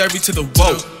monastery to the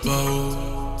whoa.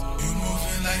 You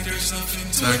moving like there's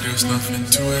nothing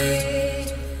to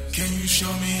it. Can you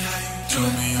show me how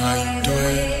you do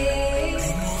it?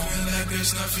 You moving like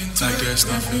there's nothing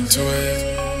to it.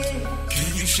 Can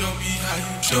you show me how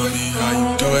you do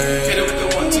it? Hit it with the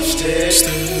 1-2 step.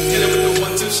 Hit it with the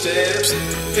 1-2 step.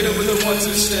 Hit it with the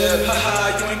 1-2 step.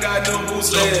 Haha, you ain't got no moves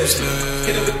left.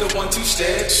 Hit it with the 1-2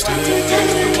 step. Hit it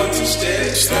with the 1-2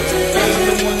 step. Hit it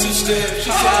with the 1-2 step.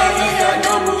 She said you ain't got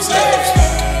no moves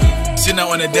left. Sitting out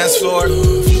on the dance floor,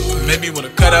 maybe wanna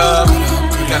cut up.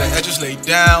 Got her edges laid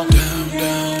down.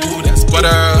 Ooh, that's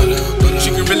butter. She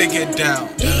can really get down.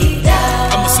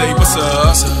 I'ma say what's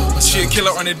up. She a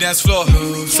killer on the dance floor,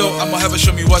 so I'ma have her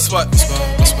show me what's what.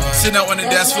 Sitting out on the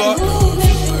dance floor,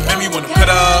 make me wanna cut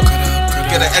up,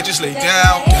 get her edges laid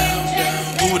down.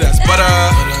 Ooh, that's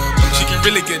butter. She can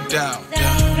really get down.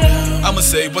 I'ma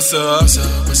say what's up.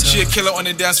 She a killer on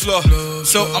the dance floor,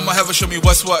 so I'ma have her show me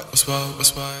what's what.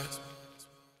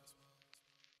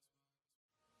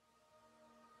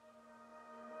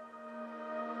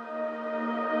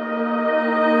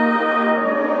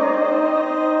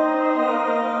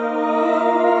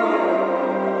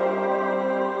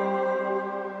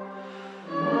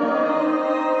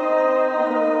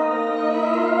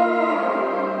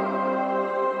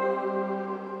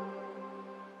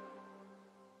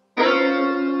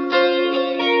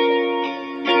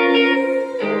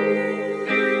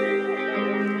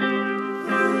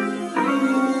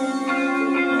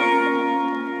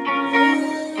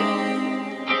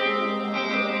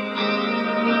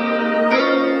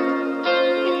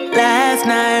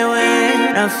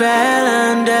 I fell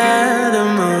under the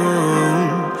moon.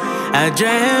 I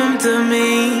dreamt of me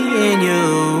and you.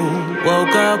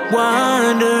 Woke up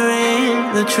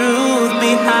wondering the truth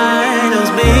behind those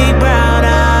big brown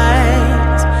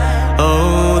eyes.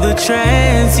 Oh, the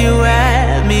trance you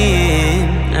had me in.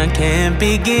 I can't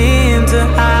begin to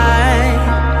hide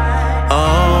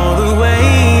all the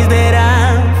ways that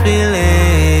I'm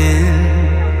feeling.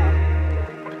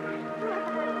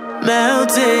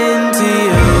 Melt into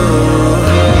you.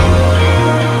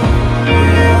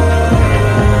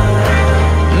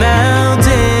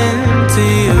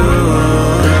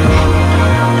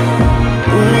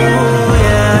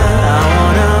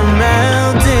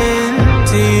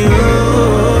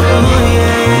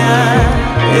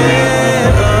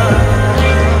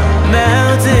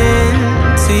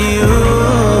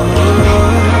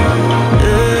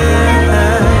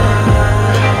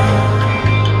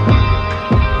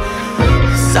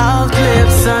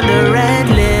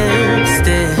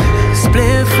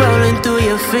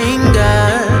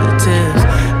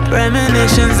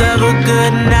 Of a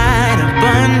good night up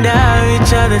under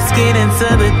each other's skin into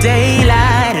the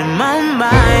daylight, and my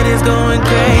mind is going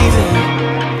crazy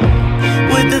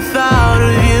with the thought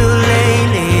of you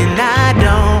lately, and I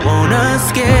don't wanna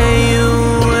scare you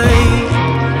away.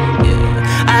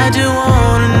 I just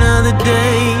want another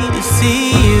day to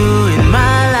see you in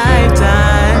my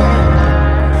lifetime.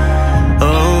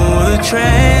 Oh, the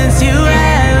trance you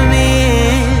have me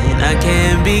in, I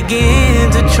can't begin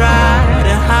to try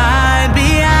to hide.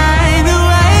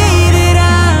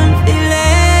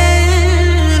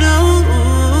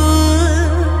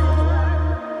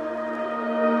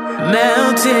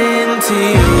 Melt into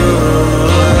you.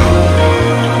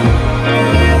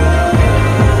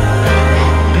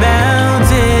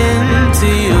 Melt into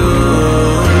you.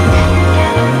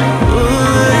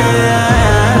 Ooh,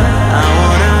 yeah. I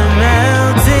wanna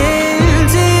melt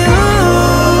into you.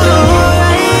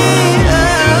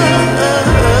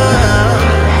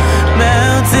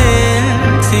 Melt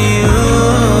into you.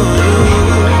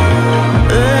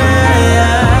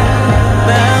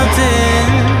 Melt into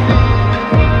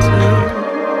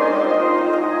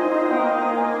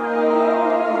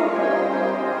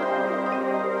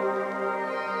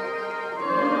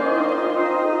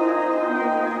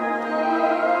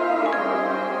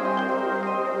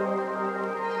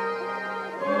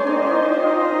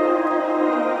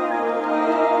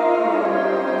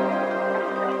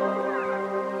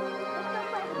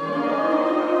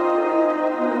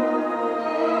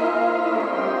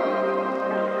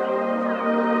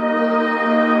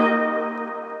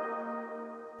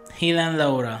Hill and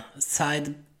Laura,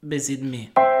 Side Beside Me.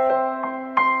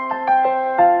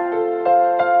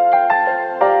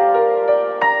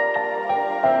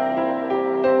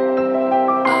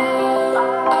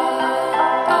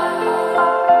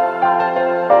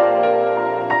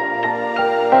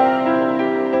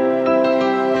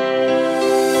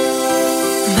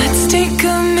 Let's take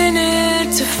a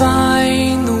minute to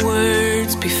find the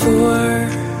words before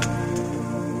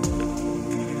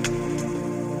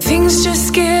things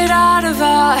just get out of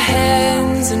our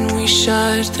hands and we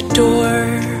shut the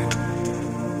door.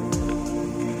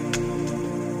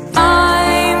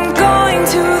 I'm going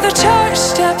to the church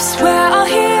steps where I'll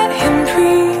hear him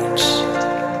preach.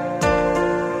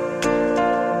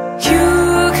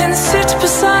 You can sit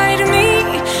beside me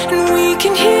and we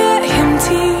can hear him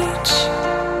teach.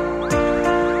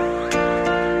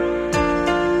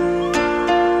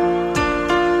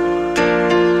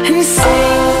 And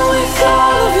sing with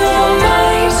all of your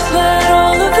might, let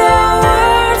all of the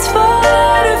words fall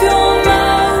out of your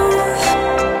mouth.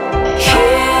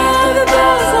 Hear the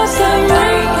bells, let them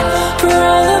ring for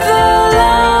all of the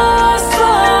lost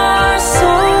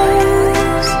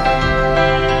souls.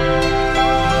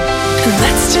 And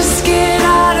let's just get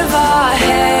out of our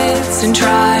heads and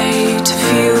try to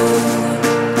feel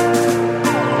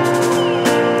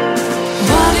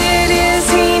what it is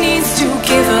he needs to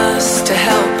give us to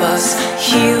help us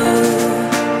heal.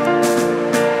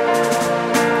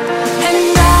 And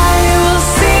I will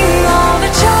sing all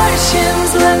the church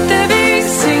hymns, let there be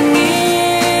singing.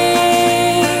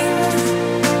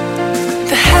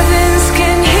 The heavens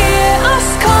can hear us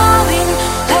calling,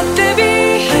 let there be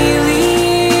healing.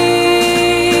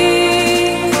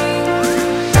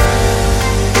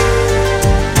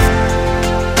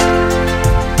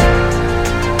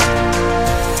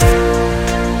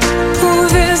 Oh,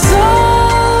 there's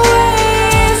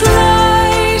always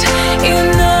light in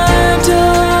the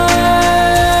dark.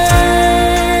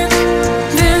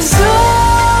 There's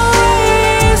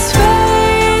always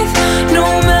faith, no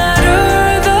matter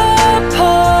the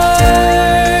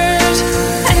part.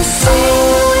 And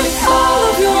sing with all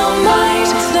of your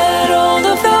might, let all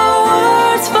of the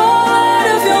words fall out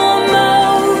of your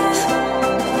mouth.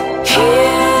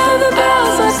 Hear the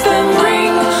bells, let them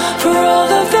ring for all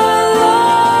of the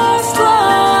lost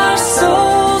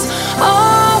souls.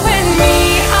 Oh, with me,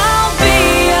 I'll be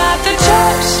at the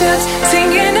church steps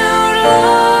singing out la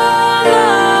la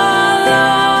la.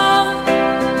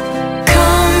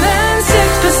 Come and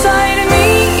sit beside me,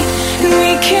 and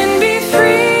we can be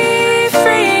free,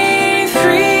 free,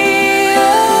 free.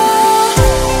 Oh.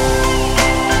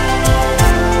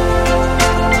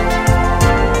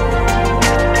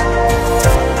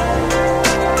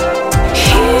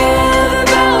 Hear the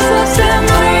bells, let them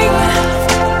ring.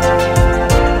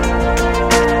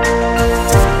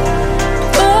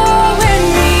 Oh, with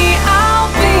me, I'll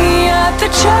be at the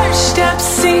church steps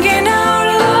singing out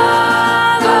la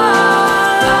la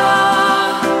la.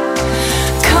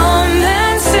 Come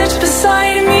and sit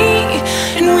beside me,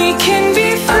 and we can be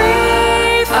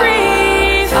free,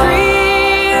 free,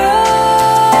 free. Oh.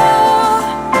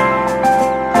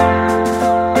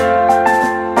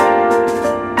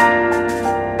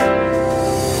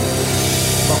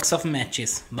 Box of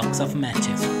Matches, Box of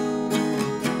Matches.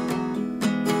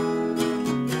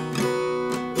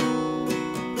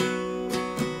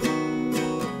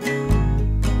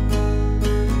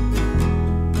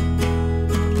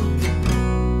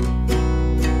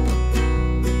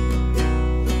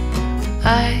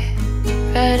 I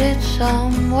read it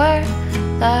somewhere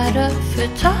that a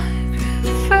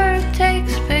photographer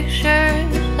takes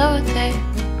pictures of what they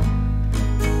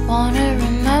wanna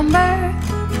remember,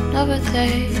 of what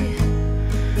they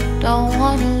don't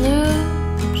wanna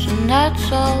lose, and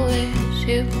that's always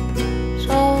you, it's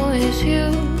always you.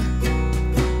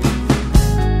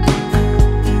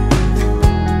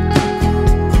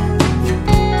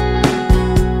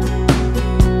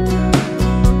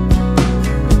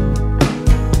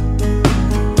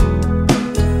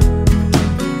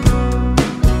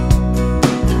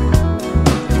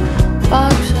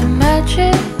 Box of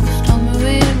matches, tell me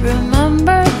we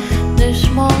remember this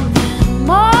moment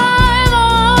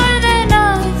more than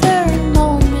other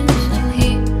moments. And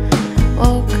he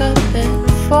woke up at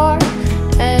 4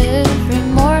 a.m.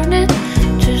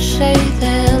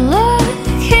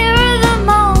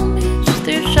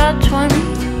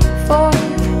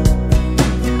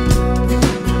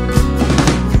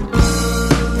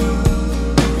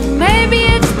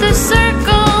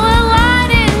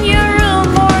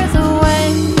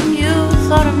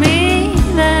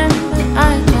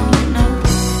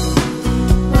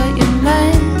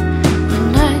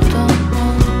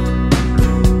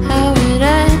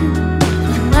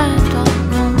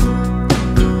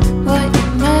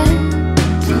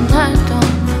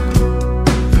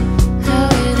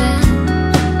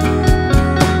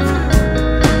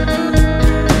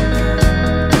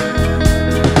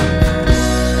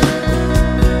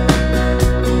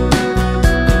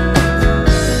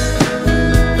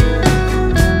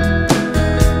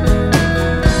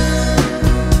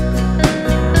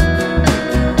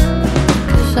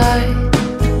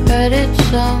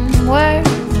 somewhere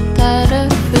that a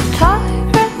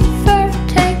photographer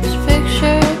takes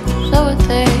pictures of what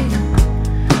they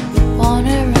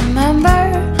wanna remember,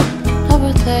 of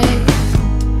what they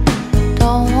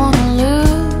don't wanna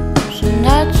lose, and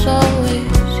that's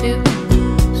always you,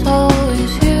 it's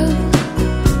always you.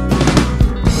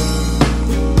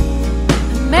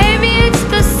 Maybe it's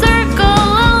the circle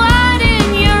of light in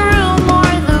your room,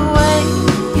 or the way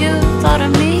you thought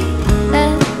of me.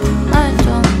 Then I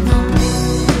don't know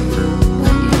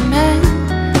what you meant,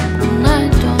 and I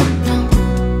don't know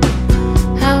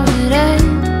how it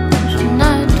ends, and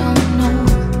I don't know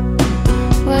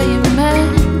what you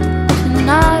meant, and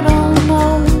I don't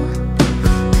know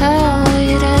how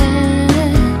it ends.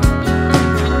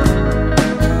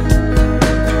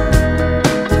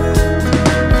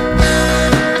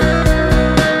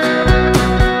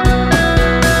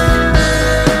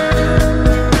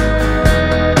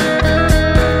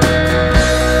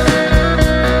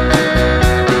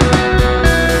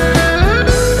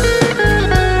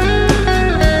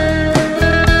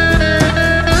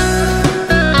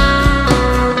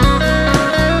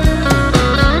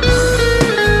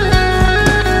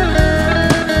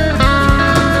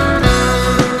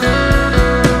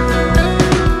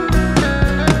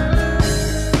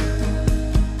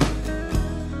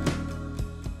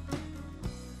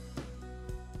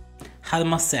 Had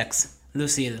my sex,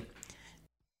 Lucille.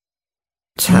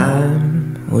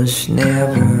 Time was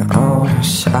never on our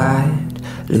side.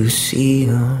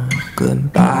 Lucille,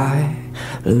 goodbye.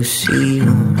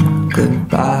 Lucille,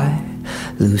 goodbye.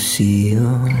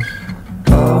 Lucille.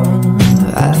 Oh,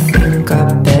 I think I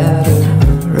better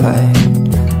write.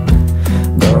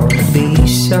 Gonna be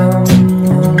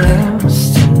someone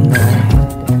else tonight.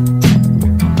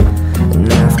 And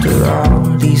after all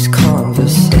these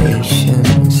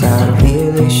conversations, I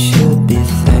really should be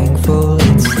thankful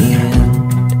it's the end.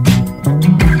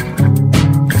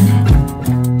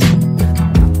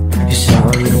 'Cause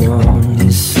all you want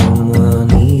is someone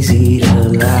easy to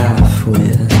laugh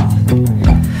with,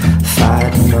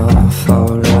 fighting off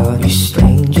all of your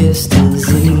strangest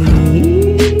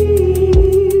disease.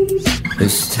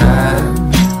 This time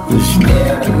was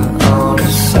never on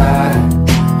our side.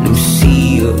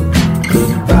 Lucille,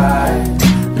 goodbye.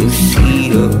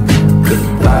 Lucille,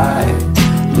 goodbye.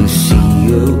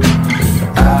 Lucille,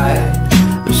 I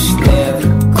was never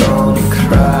gonna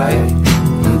cry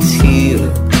until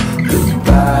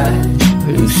goodbye.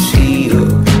 Lucille,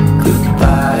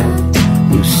 goodbye.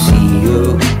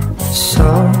 Lucille. So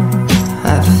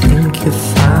I think you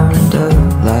found a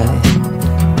light.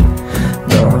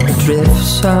 Gonna drift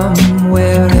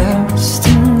somewhere else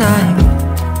tonight.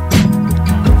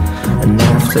 And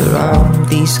after all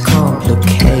these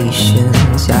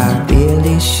complications, I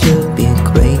really should be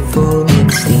grateful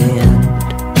it's the end.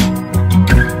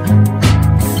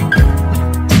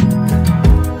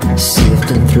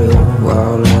 Sifting through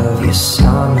all of your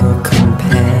summer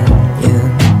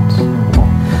companions,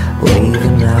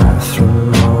 waving out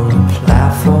from on the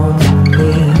platform to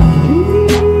me.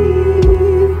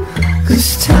 'Cause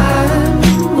time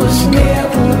was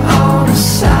never on our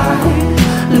side.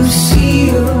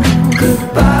 Lucille,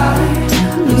 goodbye.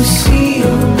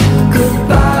 Lucille,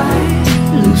 goodbye.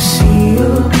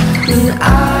 Lucille, and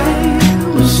I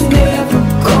was never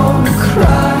gonna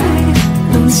cry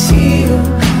until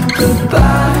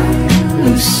goodbye.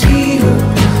 Lucille,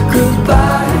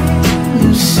 goodbye.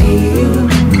 Lucille,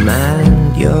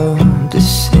 mind your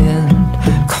descent.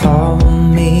 Call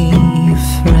me a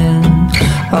friend.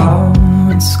 Oh,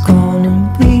 it's gonna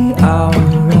be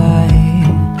alright.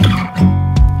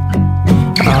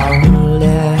 I'll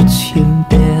let you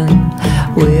bend.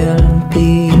 We'll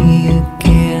be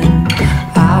again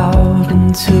out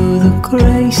into the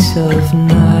grace of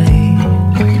night.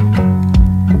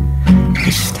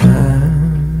 This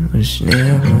time was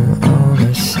never on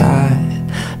our side.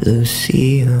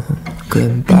 Lucille,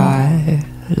 goodbye.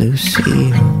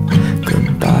 Lucille,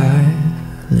 goodbye.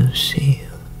 Lucille.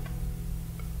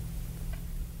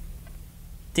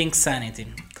 Think Sanity,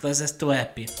 closest to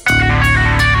happy.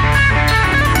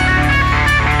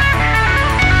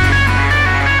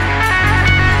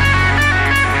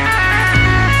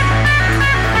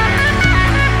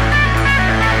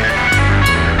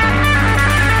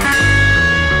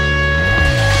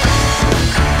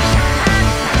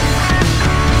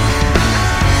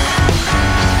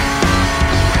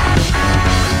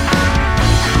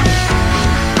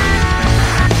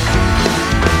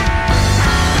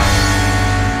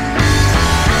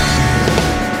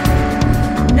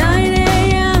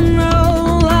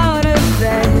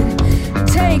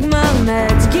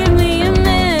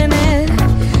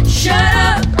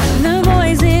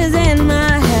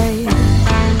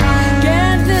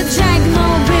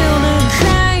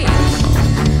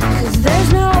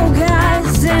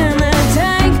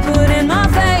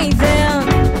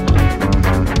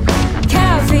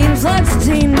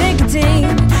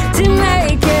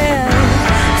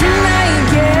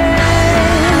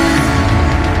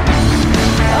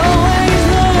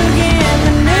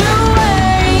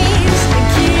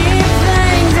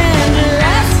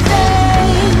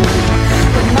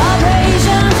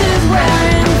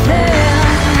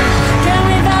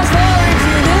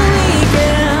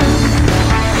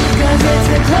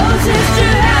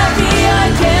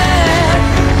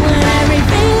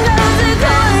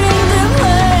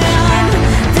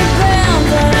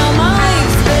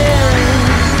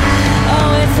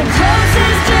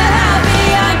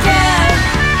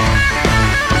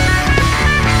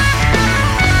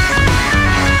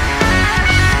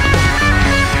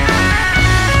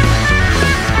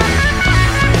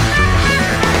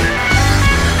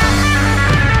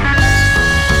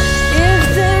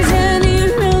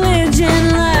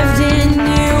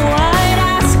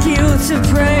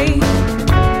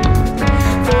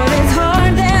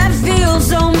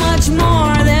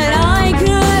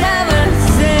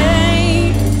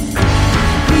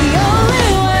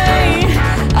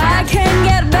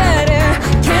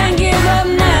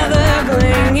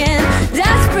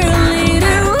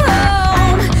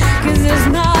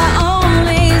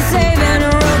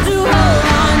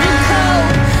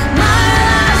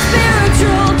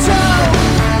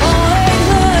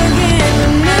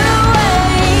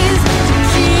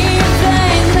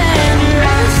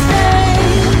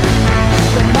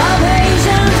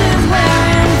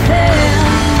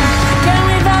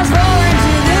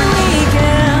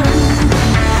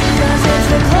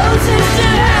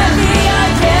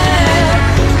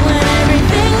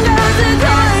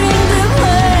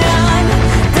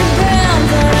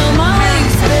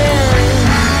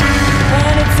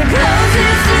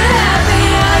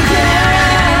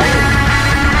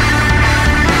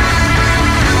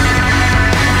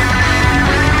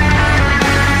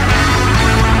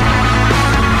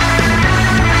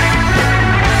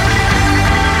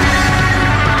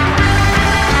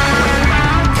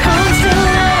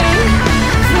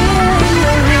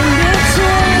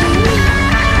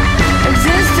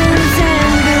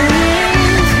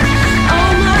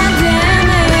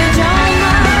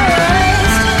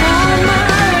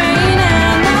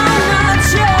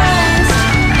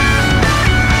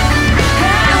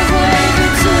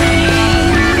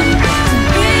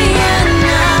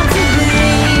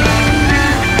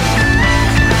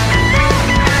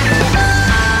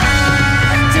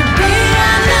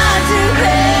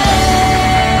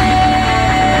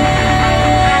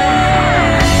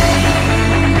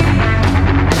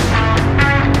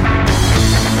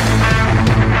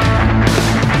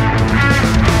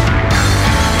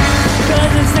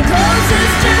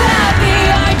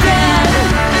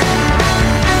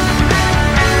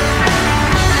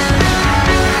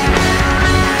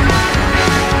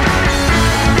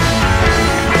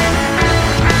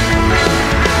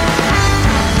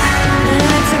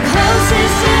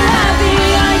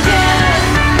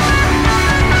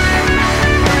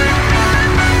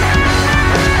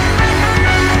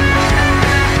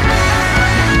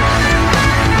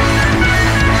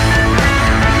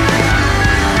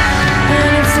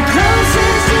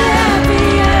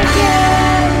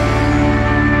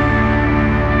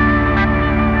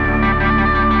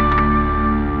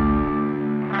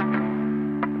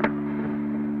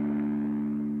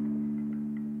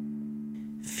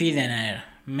 Fillianaire,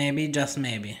 maybe just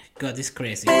maybe, God is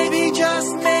crazy. Maybe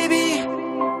just maybe,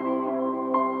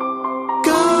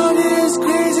 God is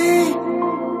crazy.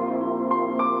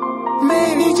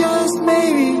 Maybe just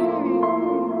maybe,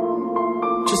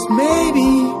 just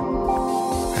maybe.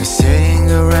 I'm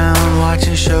sitting around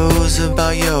watching shows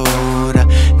about Yoda.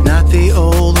 Not the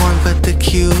old one, but the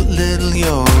cute little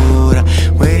Yoda.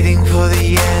 Waiting for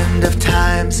the end of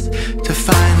times to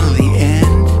finally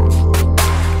end.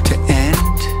 To end.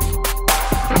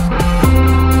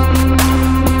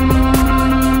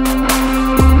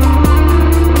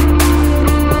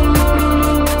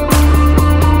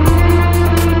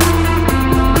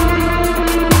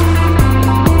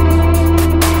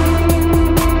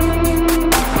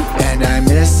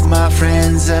 My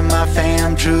friends and my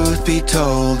fam, truth be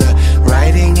told,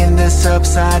 riding in this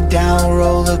upside down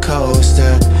roller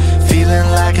coaster, feeling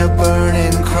like a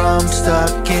burning crumb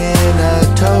stuck in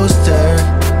a toaster.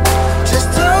 Just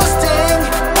toasting.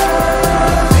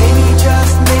 Maybe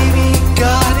just maybe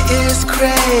God is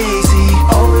crazy,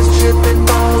 always tripping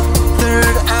balls,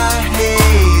 third eye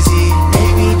hazy.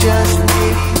 Maybe just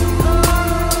maybe,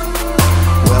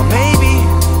 well maybe,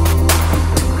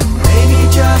 maybe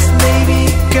just maybe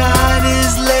God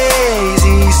is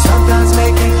lazy, sometimes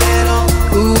making little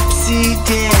oopsie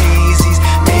daisies.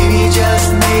 Maybe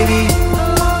just maybe,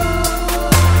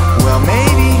 well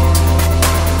maybe.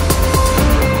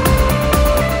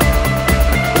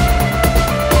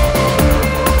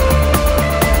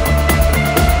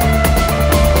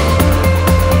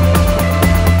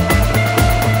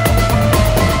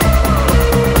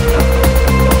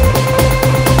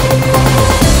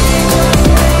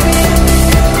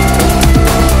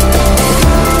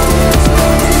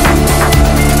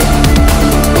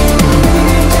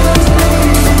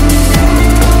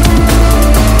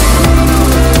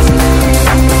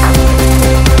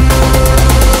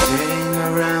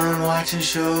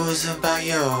 Shows about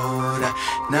Yoda,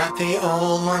 not the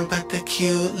old one, but the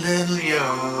cute little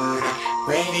Yoda.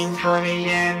 Waiting for the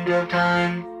end of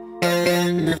time,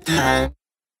 end of time.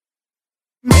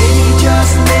 Maybe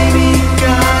just maybe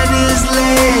God is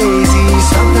lazy,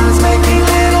 sometimes making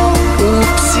little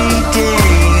oopsie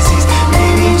daisies.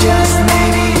 Maybe just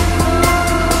maybe,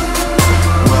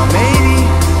 well maybe,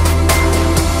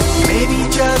 maybe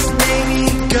just maybe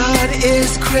God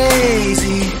is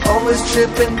crazy, always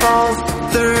tripping balls,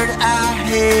 third eye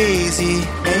hazy.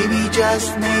 Maybe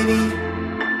just maybe.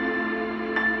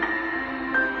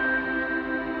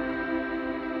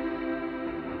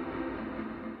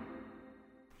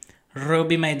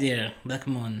 Rvby, my dear, Black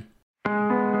Moon.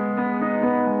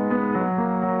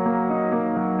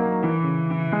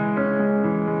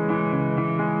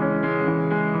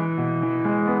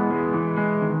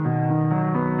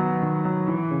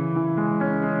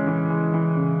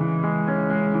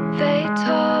 They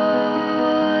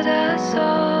taught us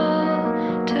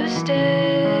all to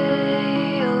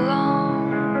stay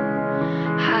alone,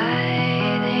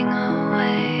 hiding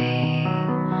away,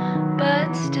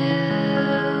 but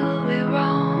still we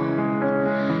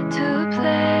roam to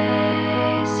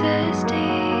places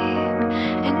deep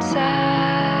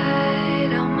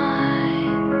inside our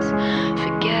minds.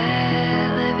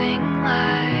 Forget living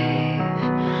life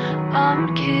on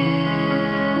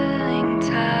killing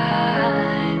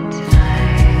time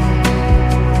tonight.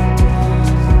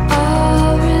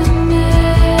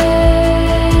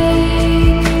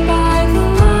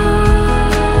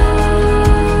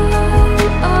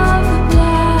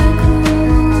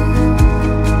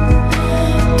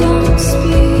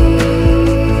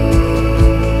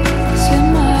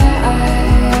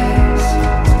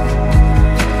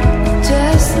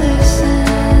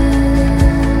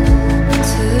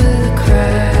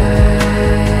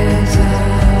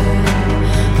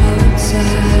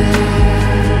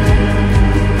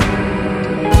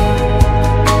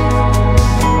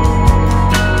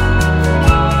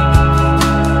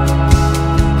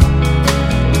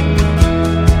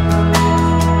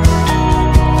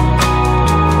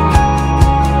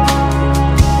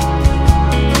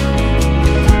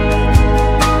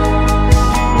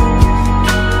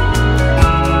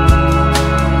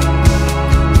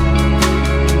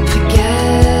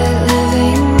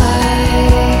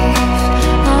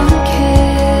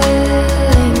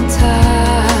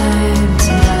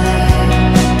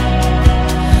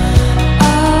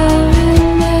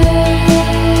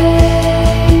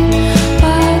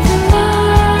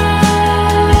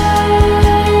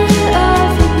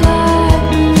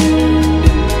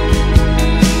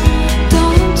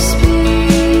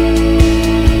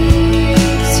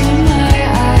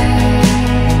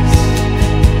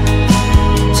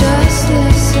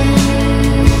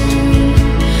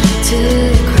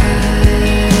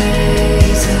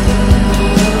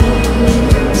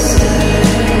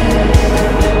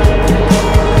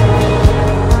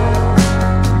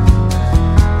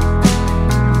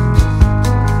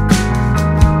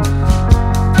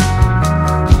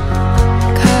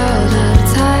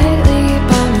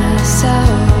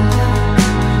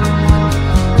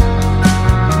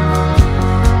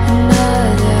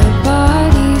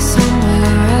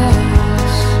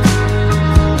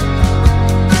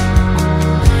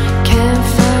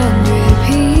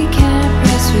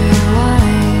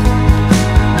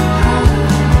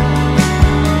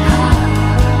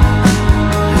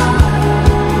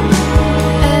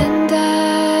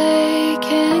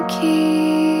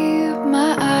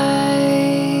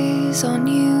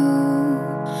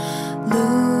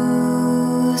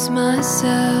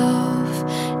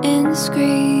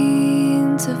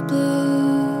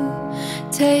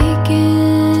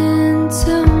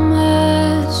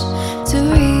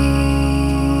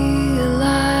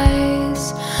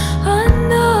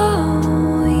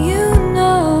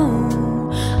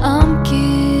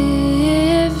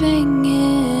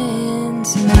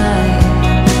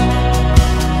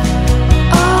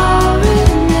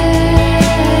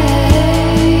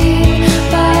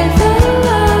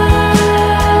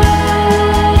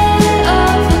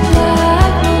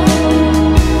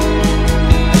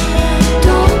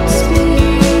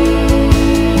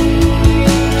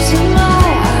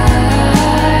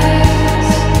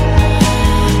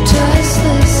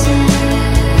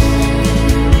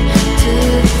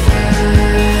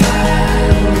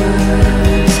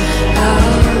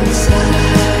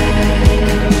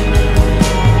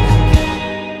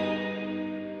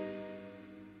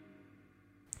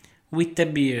 Witte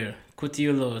beer, could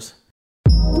you lose?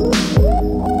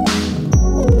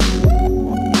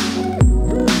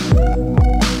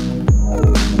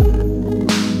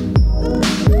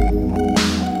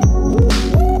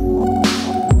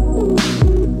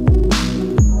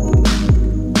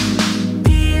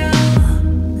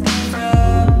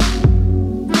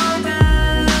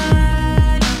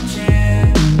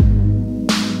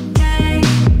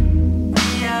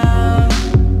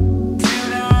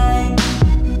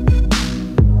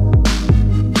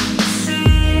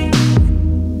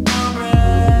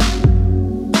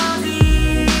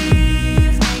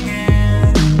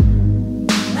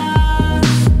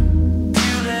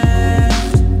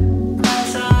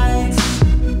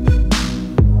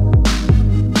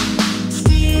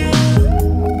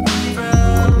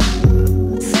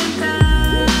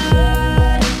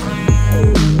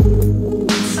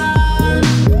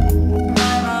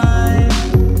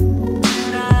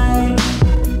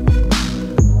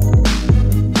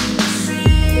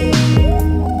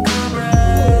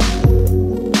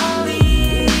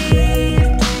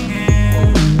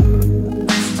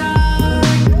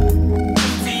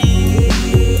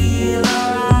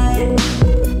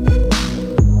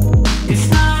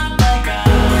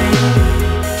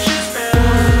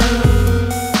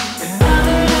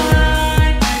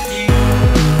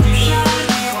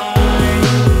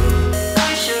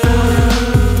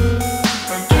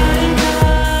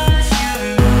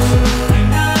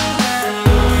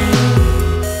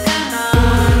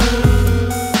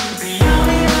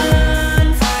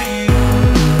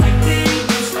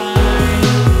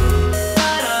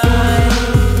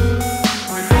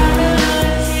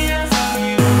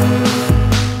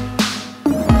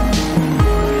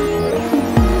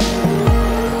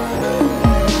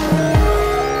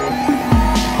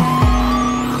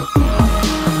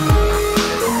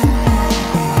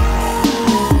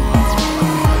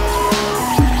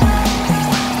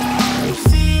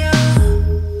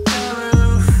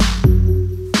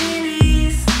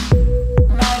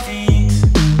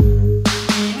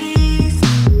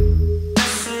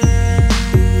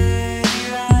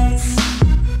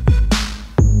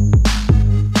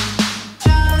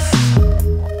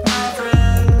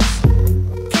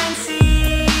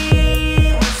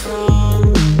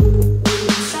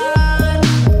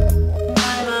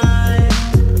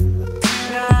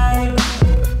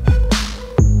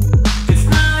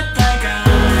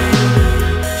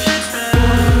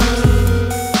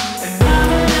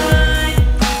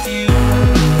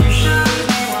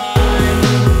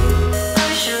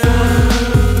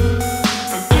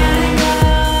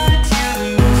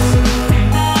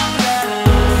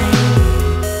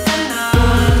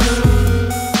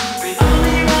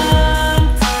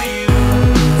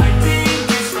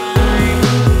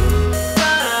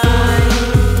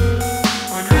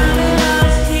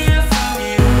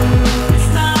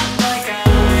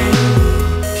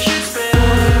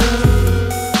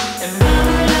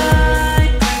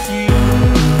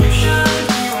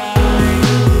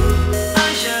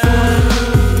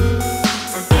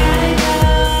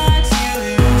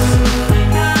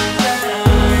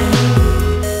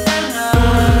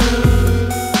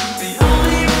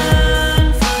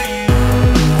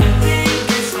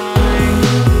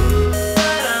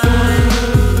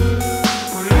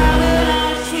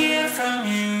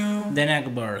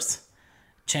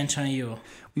 Change on you.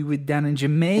 We were down in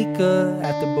Jamaica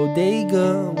at the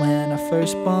bodega when I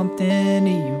first bumped into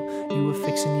you. You were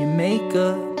fixing your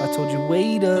makeup. I told you,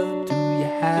 wait up, do you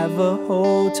have a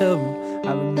hotel room?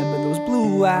 I remember those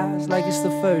blue eyes like it's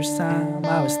the first time.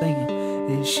 I was thinking,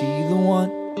 is she the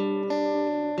one?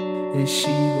 Is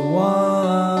she the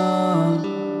one?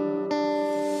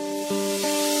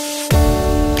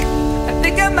 I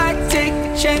think I might take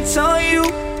a chance on you.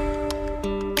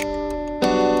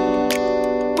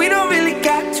 We don't really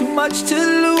got too much to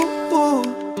lose.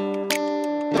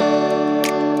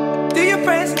 Do your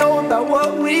friends know about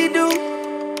what we do?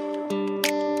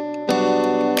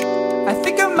 I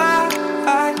think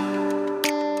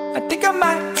I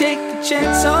might take a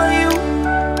chance on you.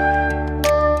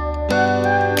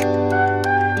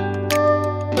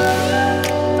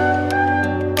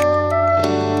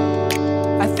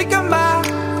 I think I might.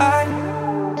 I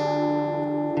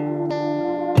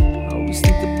always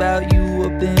think about you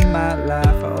up in my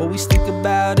life. I always think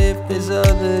about if there's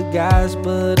other guys,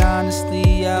 but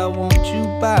honestly I want you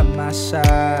by my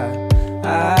side.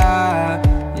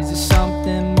 Is it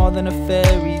something more than a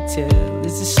fairy tale?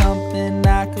 Is it something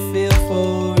I can feel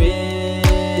for real?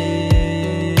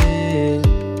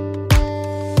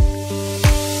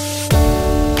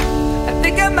 I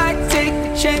think I might take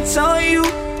a chance on you.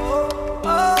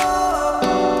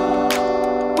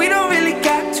 We don't really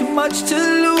got too much much to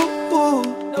lose.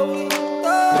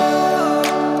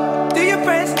 Do your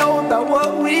friends know about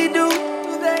what we do?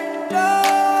 Do they know?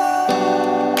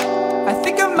 I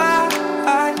think I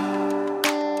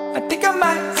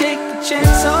might take a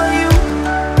chance on you.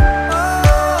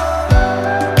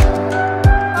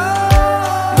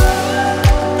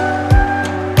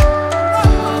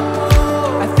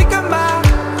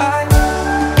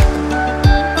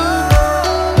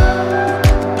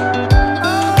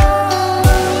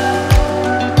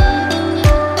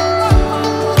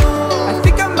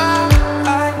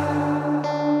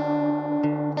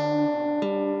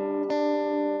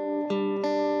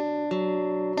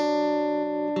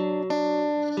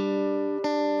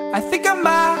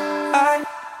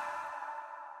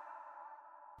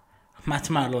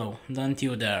 Marlow, Don't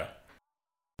You Dare.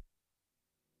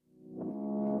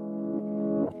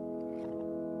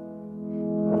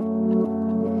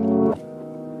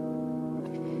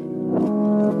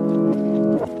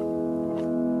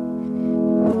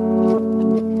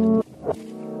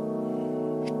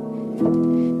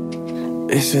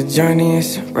 It's a journey,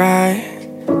 it's a ride.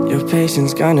 Your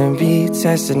patience gonna be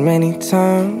tested many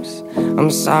times.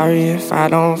 I'm sorry if I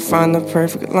don't find the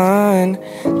perfect line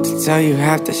to tell you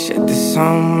half the shit that's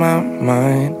on my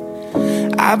mind.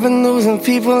 I've been losing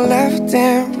people left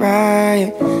and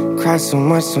right. Cried so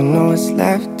much, so know what's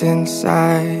left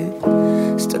inside.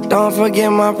 Still don't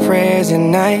forget my prayers at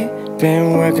night.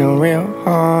 Been working real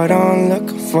hard on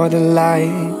looking for the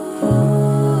light.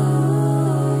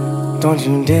 Don't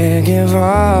you dare give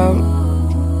up.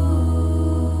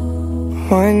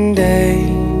 One day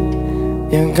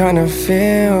you're gonna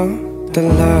feel the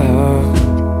love.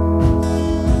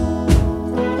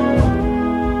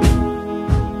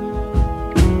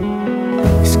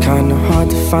 It's kinda hard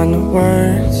to find the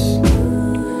words.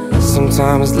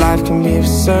 Sometimes life can be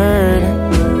absurd,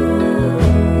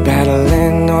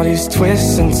 battling all these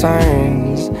twists and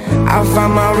turns. I'll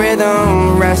find my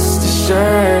rhythm, rest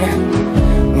assured.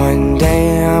 One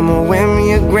day I'ma win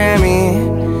me a Grammy.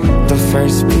 The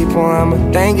first people I'ma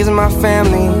thank is my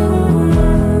family.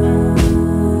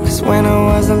 Cause when I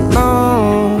was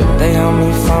alone, they held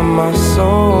me from my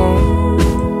soul.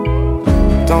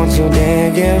 Don't you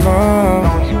dare give up.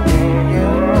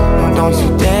 Don't you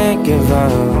dare give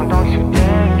up.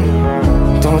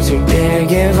 Don't you dare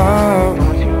give up.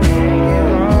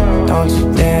 Don't you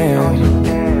dare.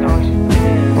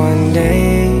 One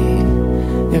day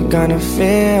you're gonna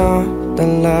feel the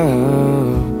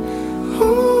love.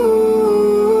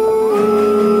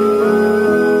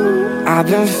 I've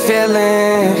been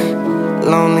feeling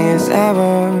lonely as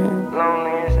ever,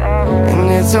 and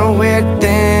it's a weird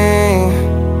thing,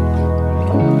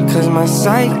 cause my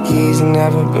psyche's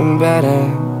never been better.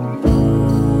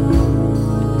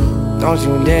 Don't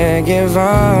you dare give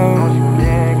up.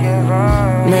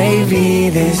 Maybe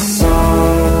this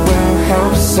song will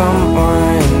help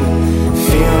someone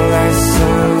feel less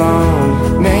alone.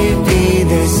 Maybe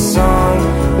this song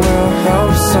will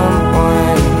help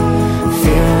someone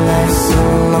feel less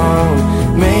alone.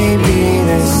 Maybe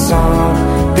this song,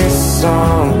 this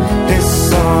song, this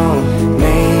song.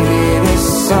 Maybe this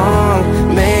song,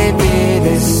 maybe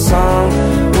this song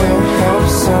will help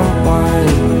someone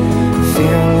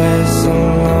feel less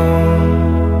alone.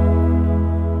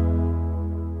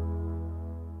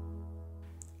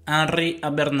 Anri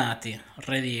Abernathy,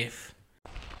 Rvby.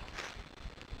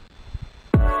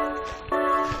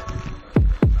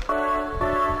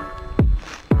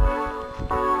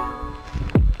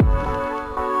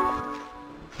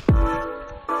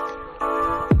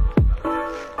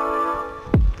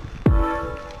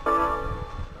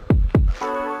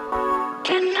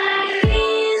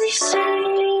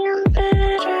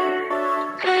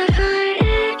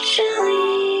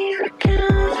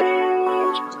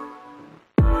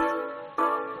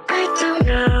 Don't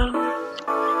know.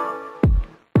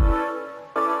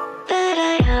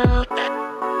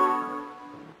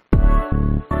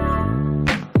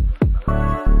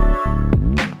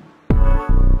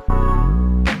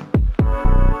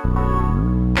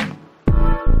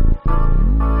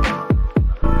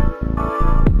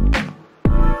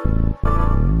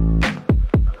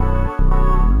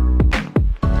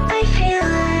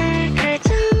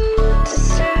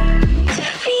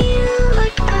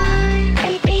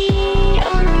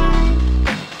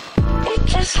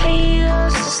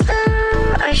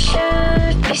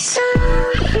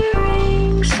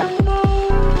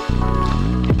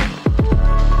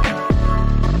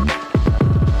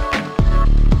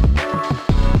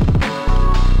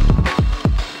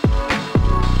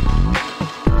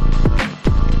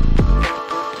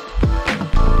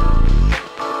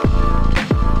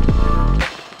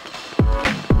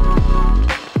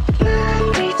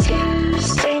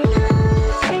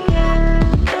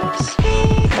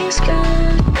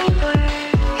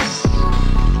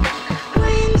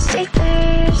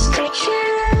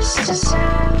 just as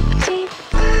empty.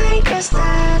 I guess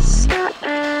that's not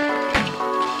bad.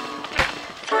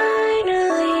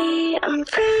 Finally, I'm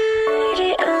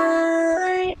pretty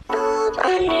light bulb,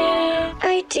 a new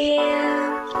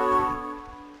idea.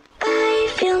 I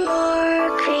feel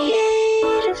more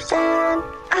creative than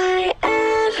I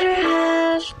ever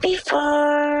have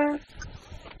before.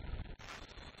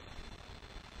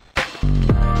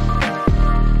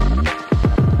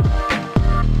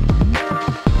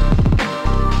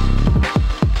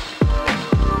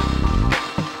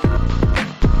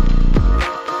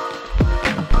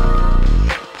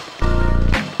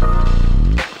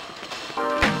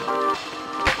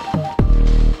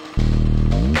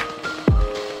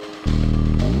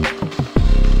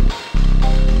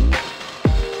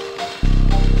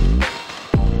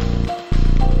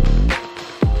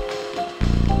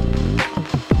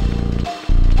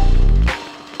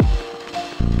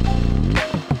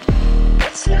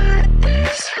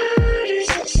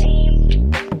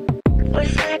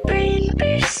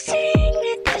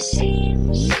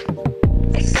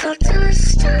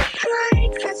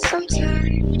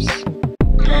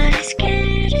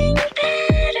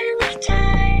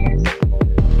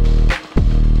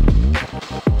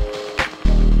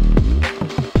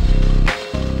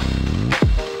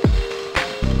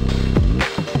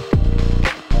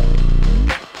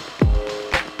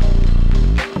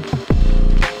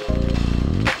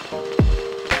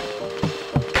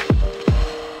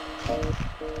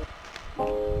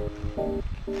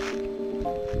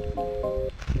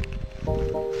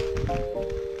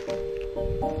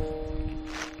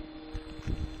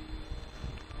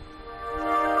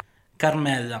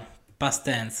 Karmella, past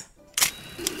tense.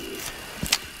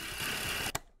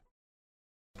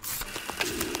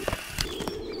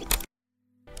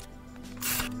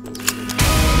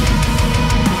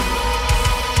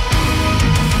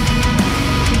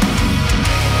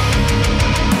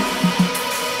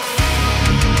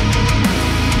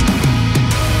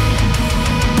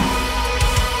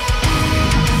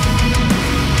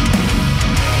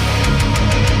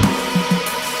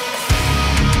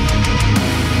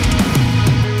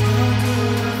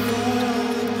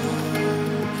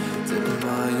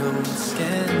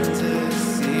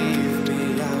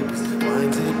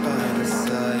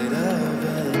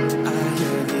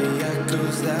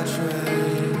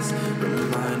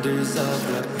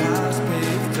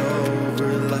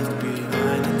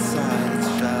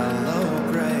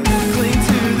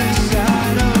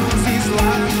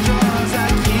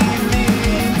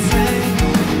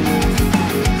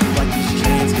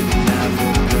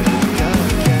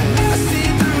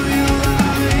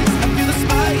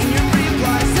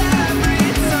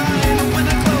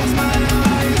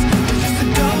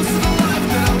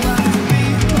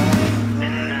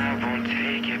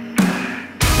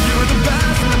 You're the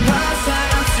best in the past,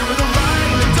 and you're the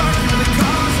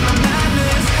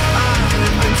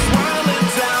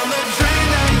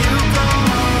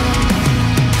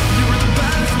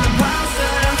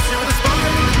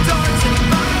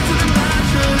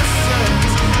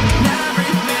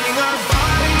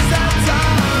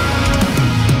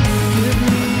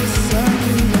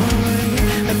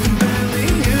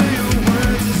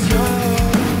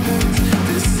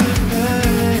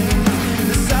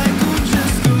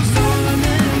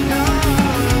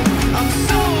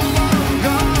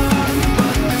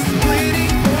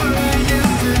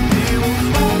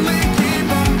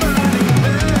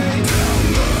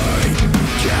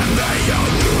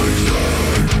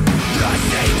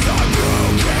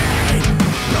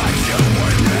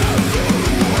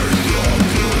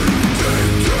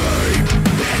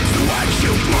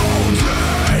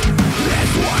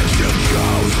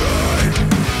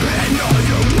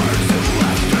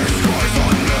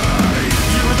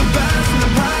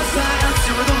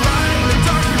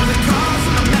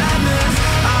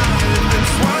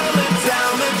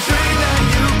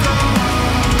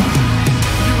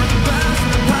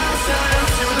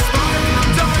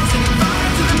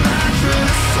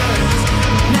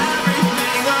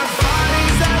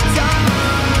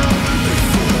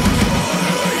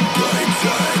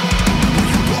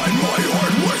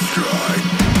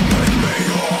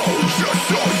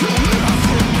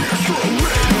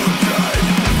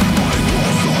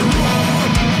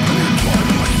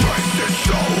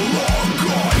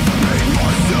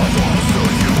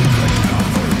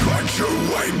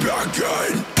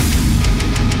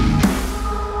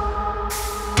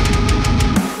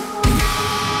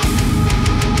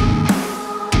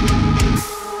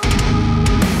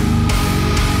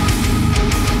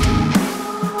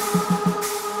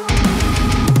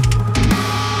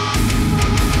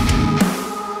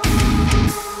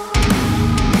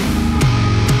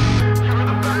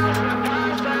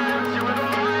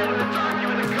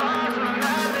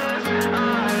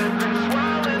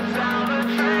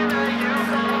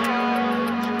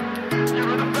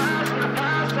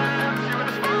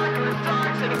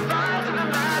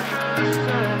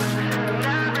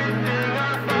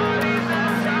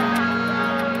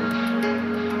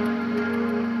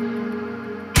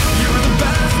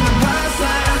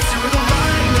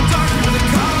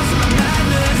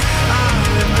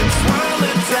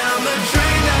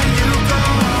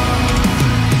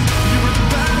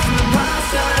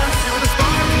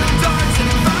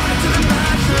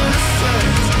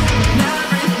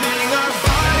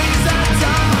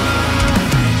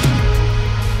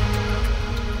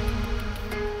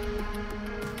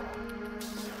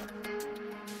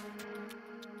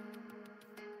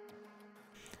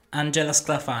Angela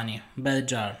Sclafani, Bell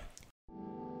Jar.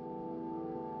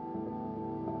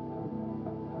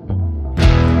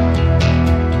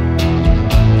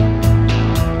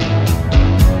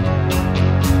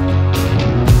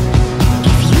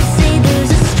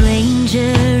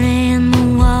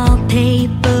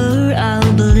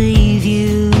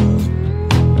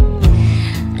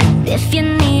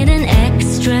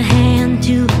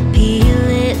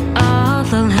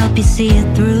 See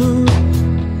it through.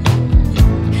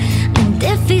 And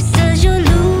if he says you're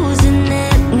losing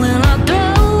it, well, I'll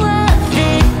throw a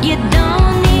fit. You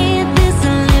don't need this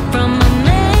lip from a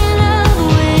man of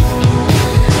wit.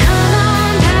 Come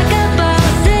on, pack up,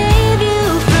 I'll save you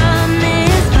from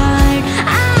this part.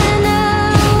 I know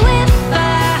it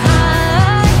by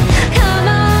heart. Come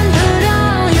on, put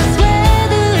all your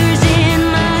sweaters in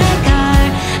my car,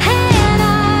 and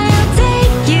I'll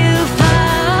take you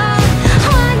far.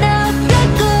 Wind up, let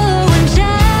go, and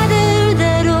shatter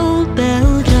that old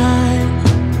bell jar.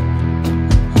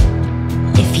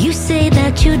 If you say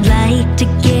that you'd like to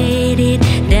get it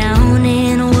down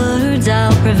in words,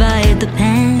 I'll provide the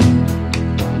pen.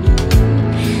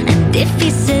 And if he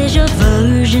says your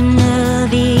version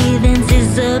of events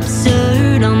is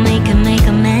absurd, I'll make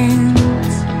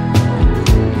amends.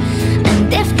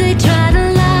 And if they try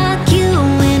to lock you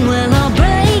in, well, I'll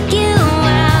break you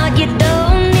out. You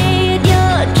don't need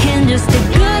your kin, just a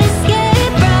good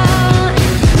escape route.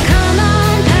 Come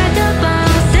on, pack up,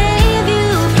 I'll save you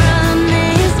from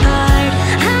this part.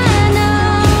 I know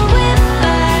it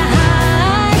by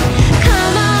heart.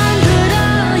 Come on, put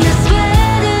all your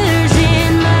sweaters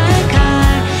in my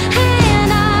car, and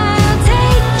I'll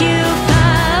take you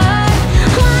far.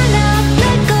 Wind up,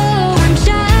 let go, and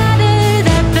shatter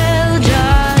that bell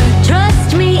jar. Trust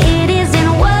me, it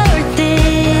isn't worth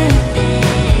it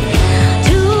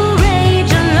to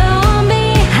rage alone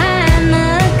behind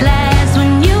the glass.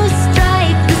 When you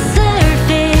strike the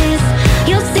surface,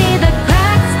 you'll see the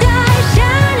cracks start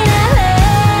shining.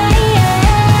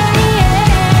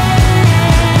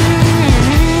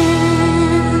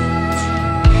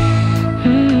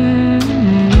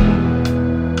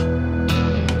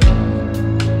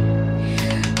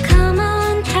 Come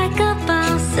on, pack up,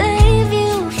 I'll save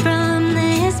you from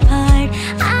this part.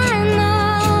 I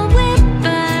know it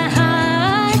by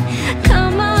heart.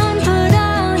 Come on, put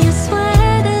all your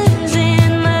sweaters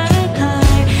in my car,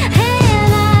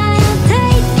 and I'll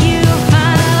take you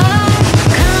far.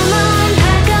 Come on,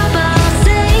 pack up, I'll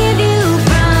save you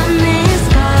from this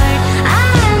part. I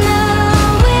know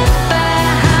it by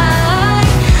heart.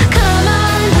 Come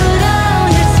on, put all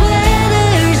your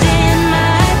sweaters in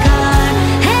my car,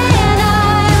 and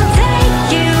I'll take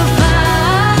you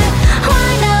far.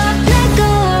 Wind up, let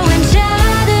go, and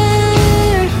shatter.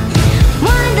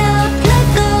 Wind up, let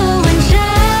go, and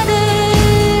shatter.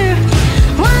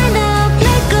 Wind up,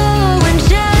 let go, and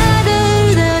shatter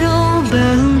that old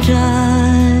bell jar.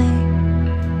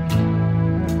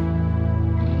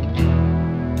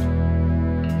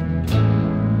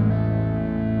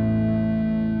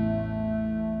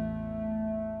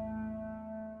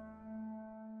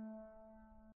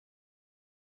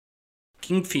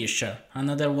 Kingfisher,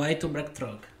 Another Way to Break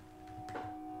Through.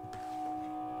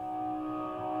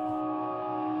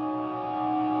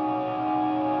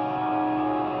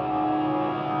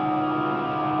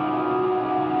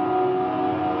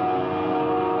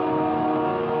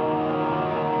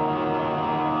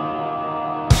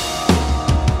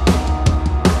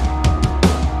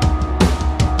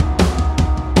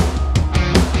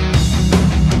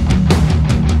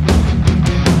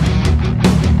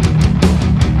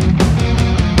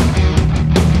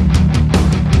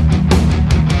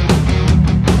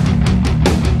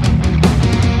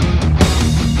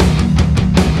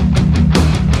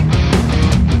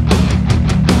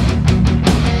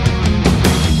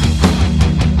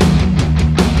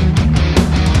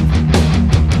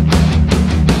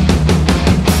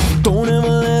 Don't ever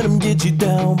let them get you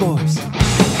down, boys.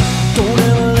 Don't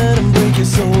ever let them break your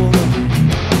soul.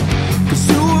 Cause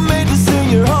you were made to sing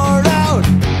your heart out.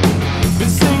 Been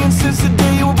singing since the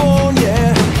day you were born,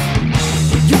 yeah.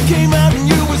 You came out and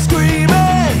you were screaming.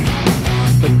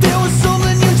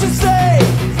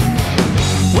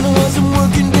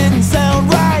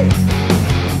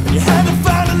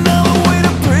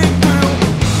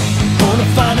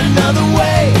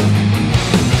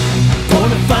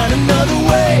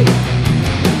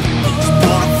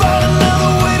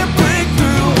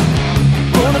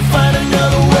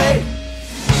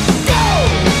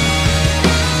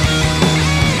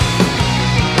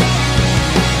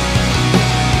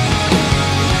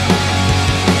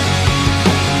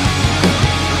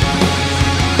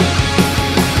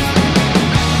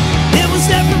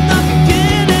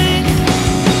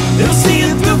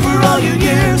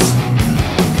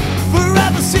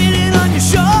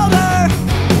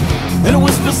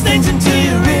 things into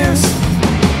your ears.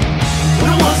 When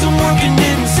it wasn't working,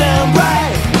 didn't sound right.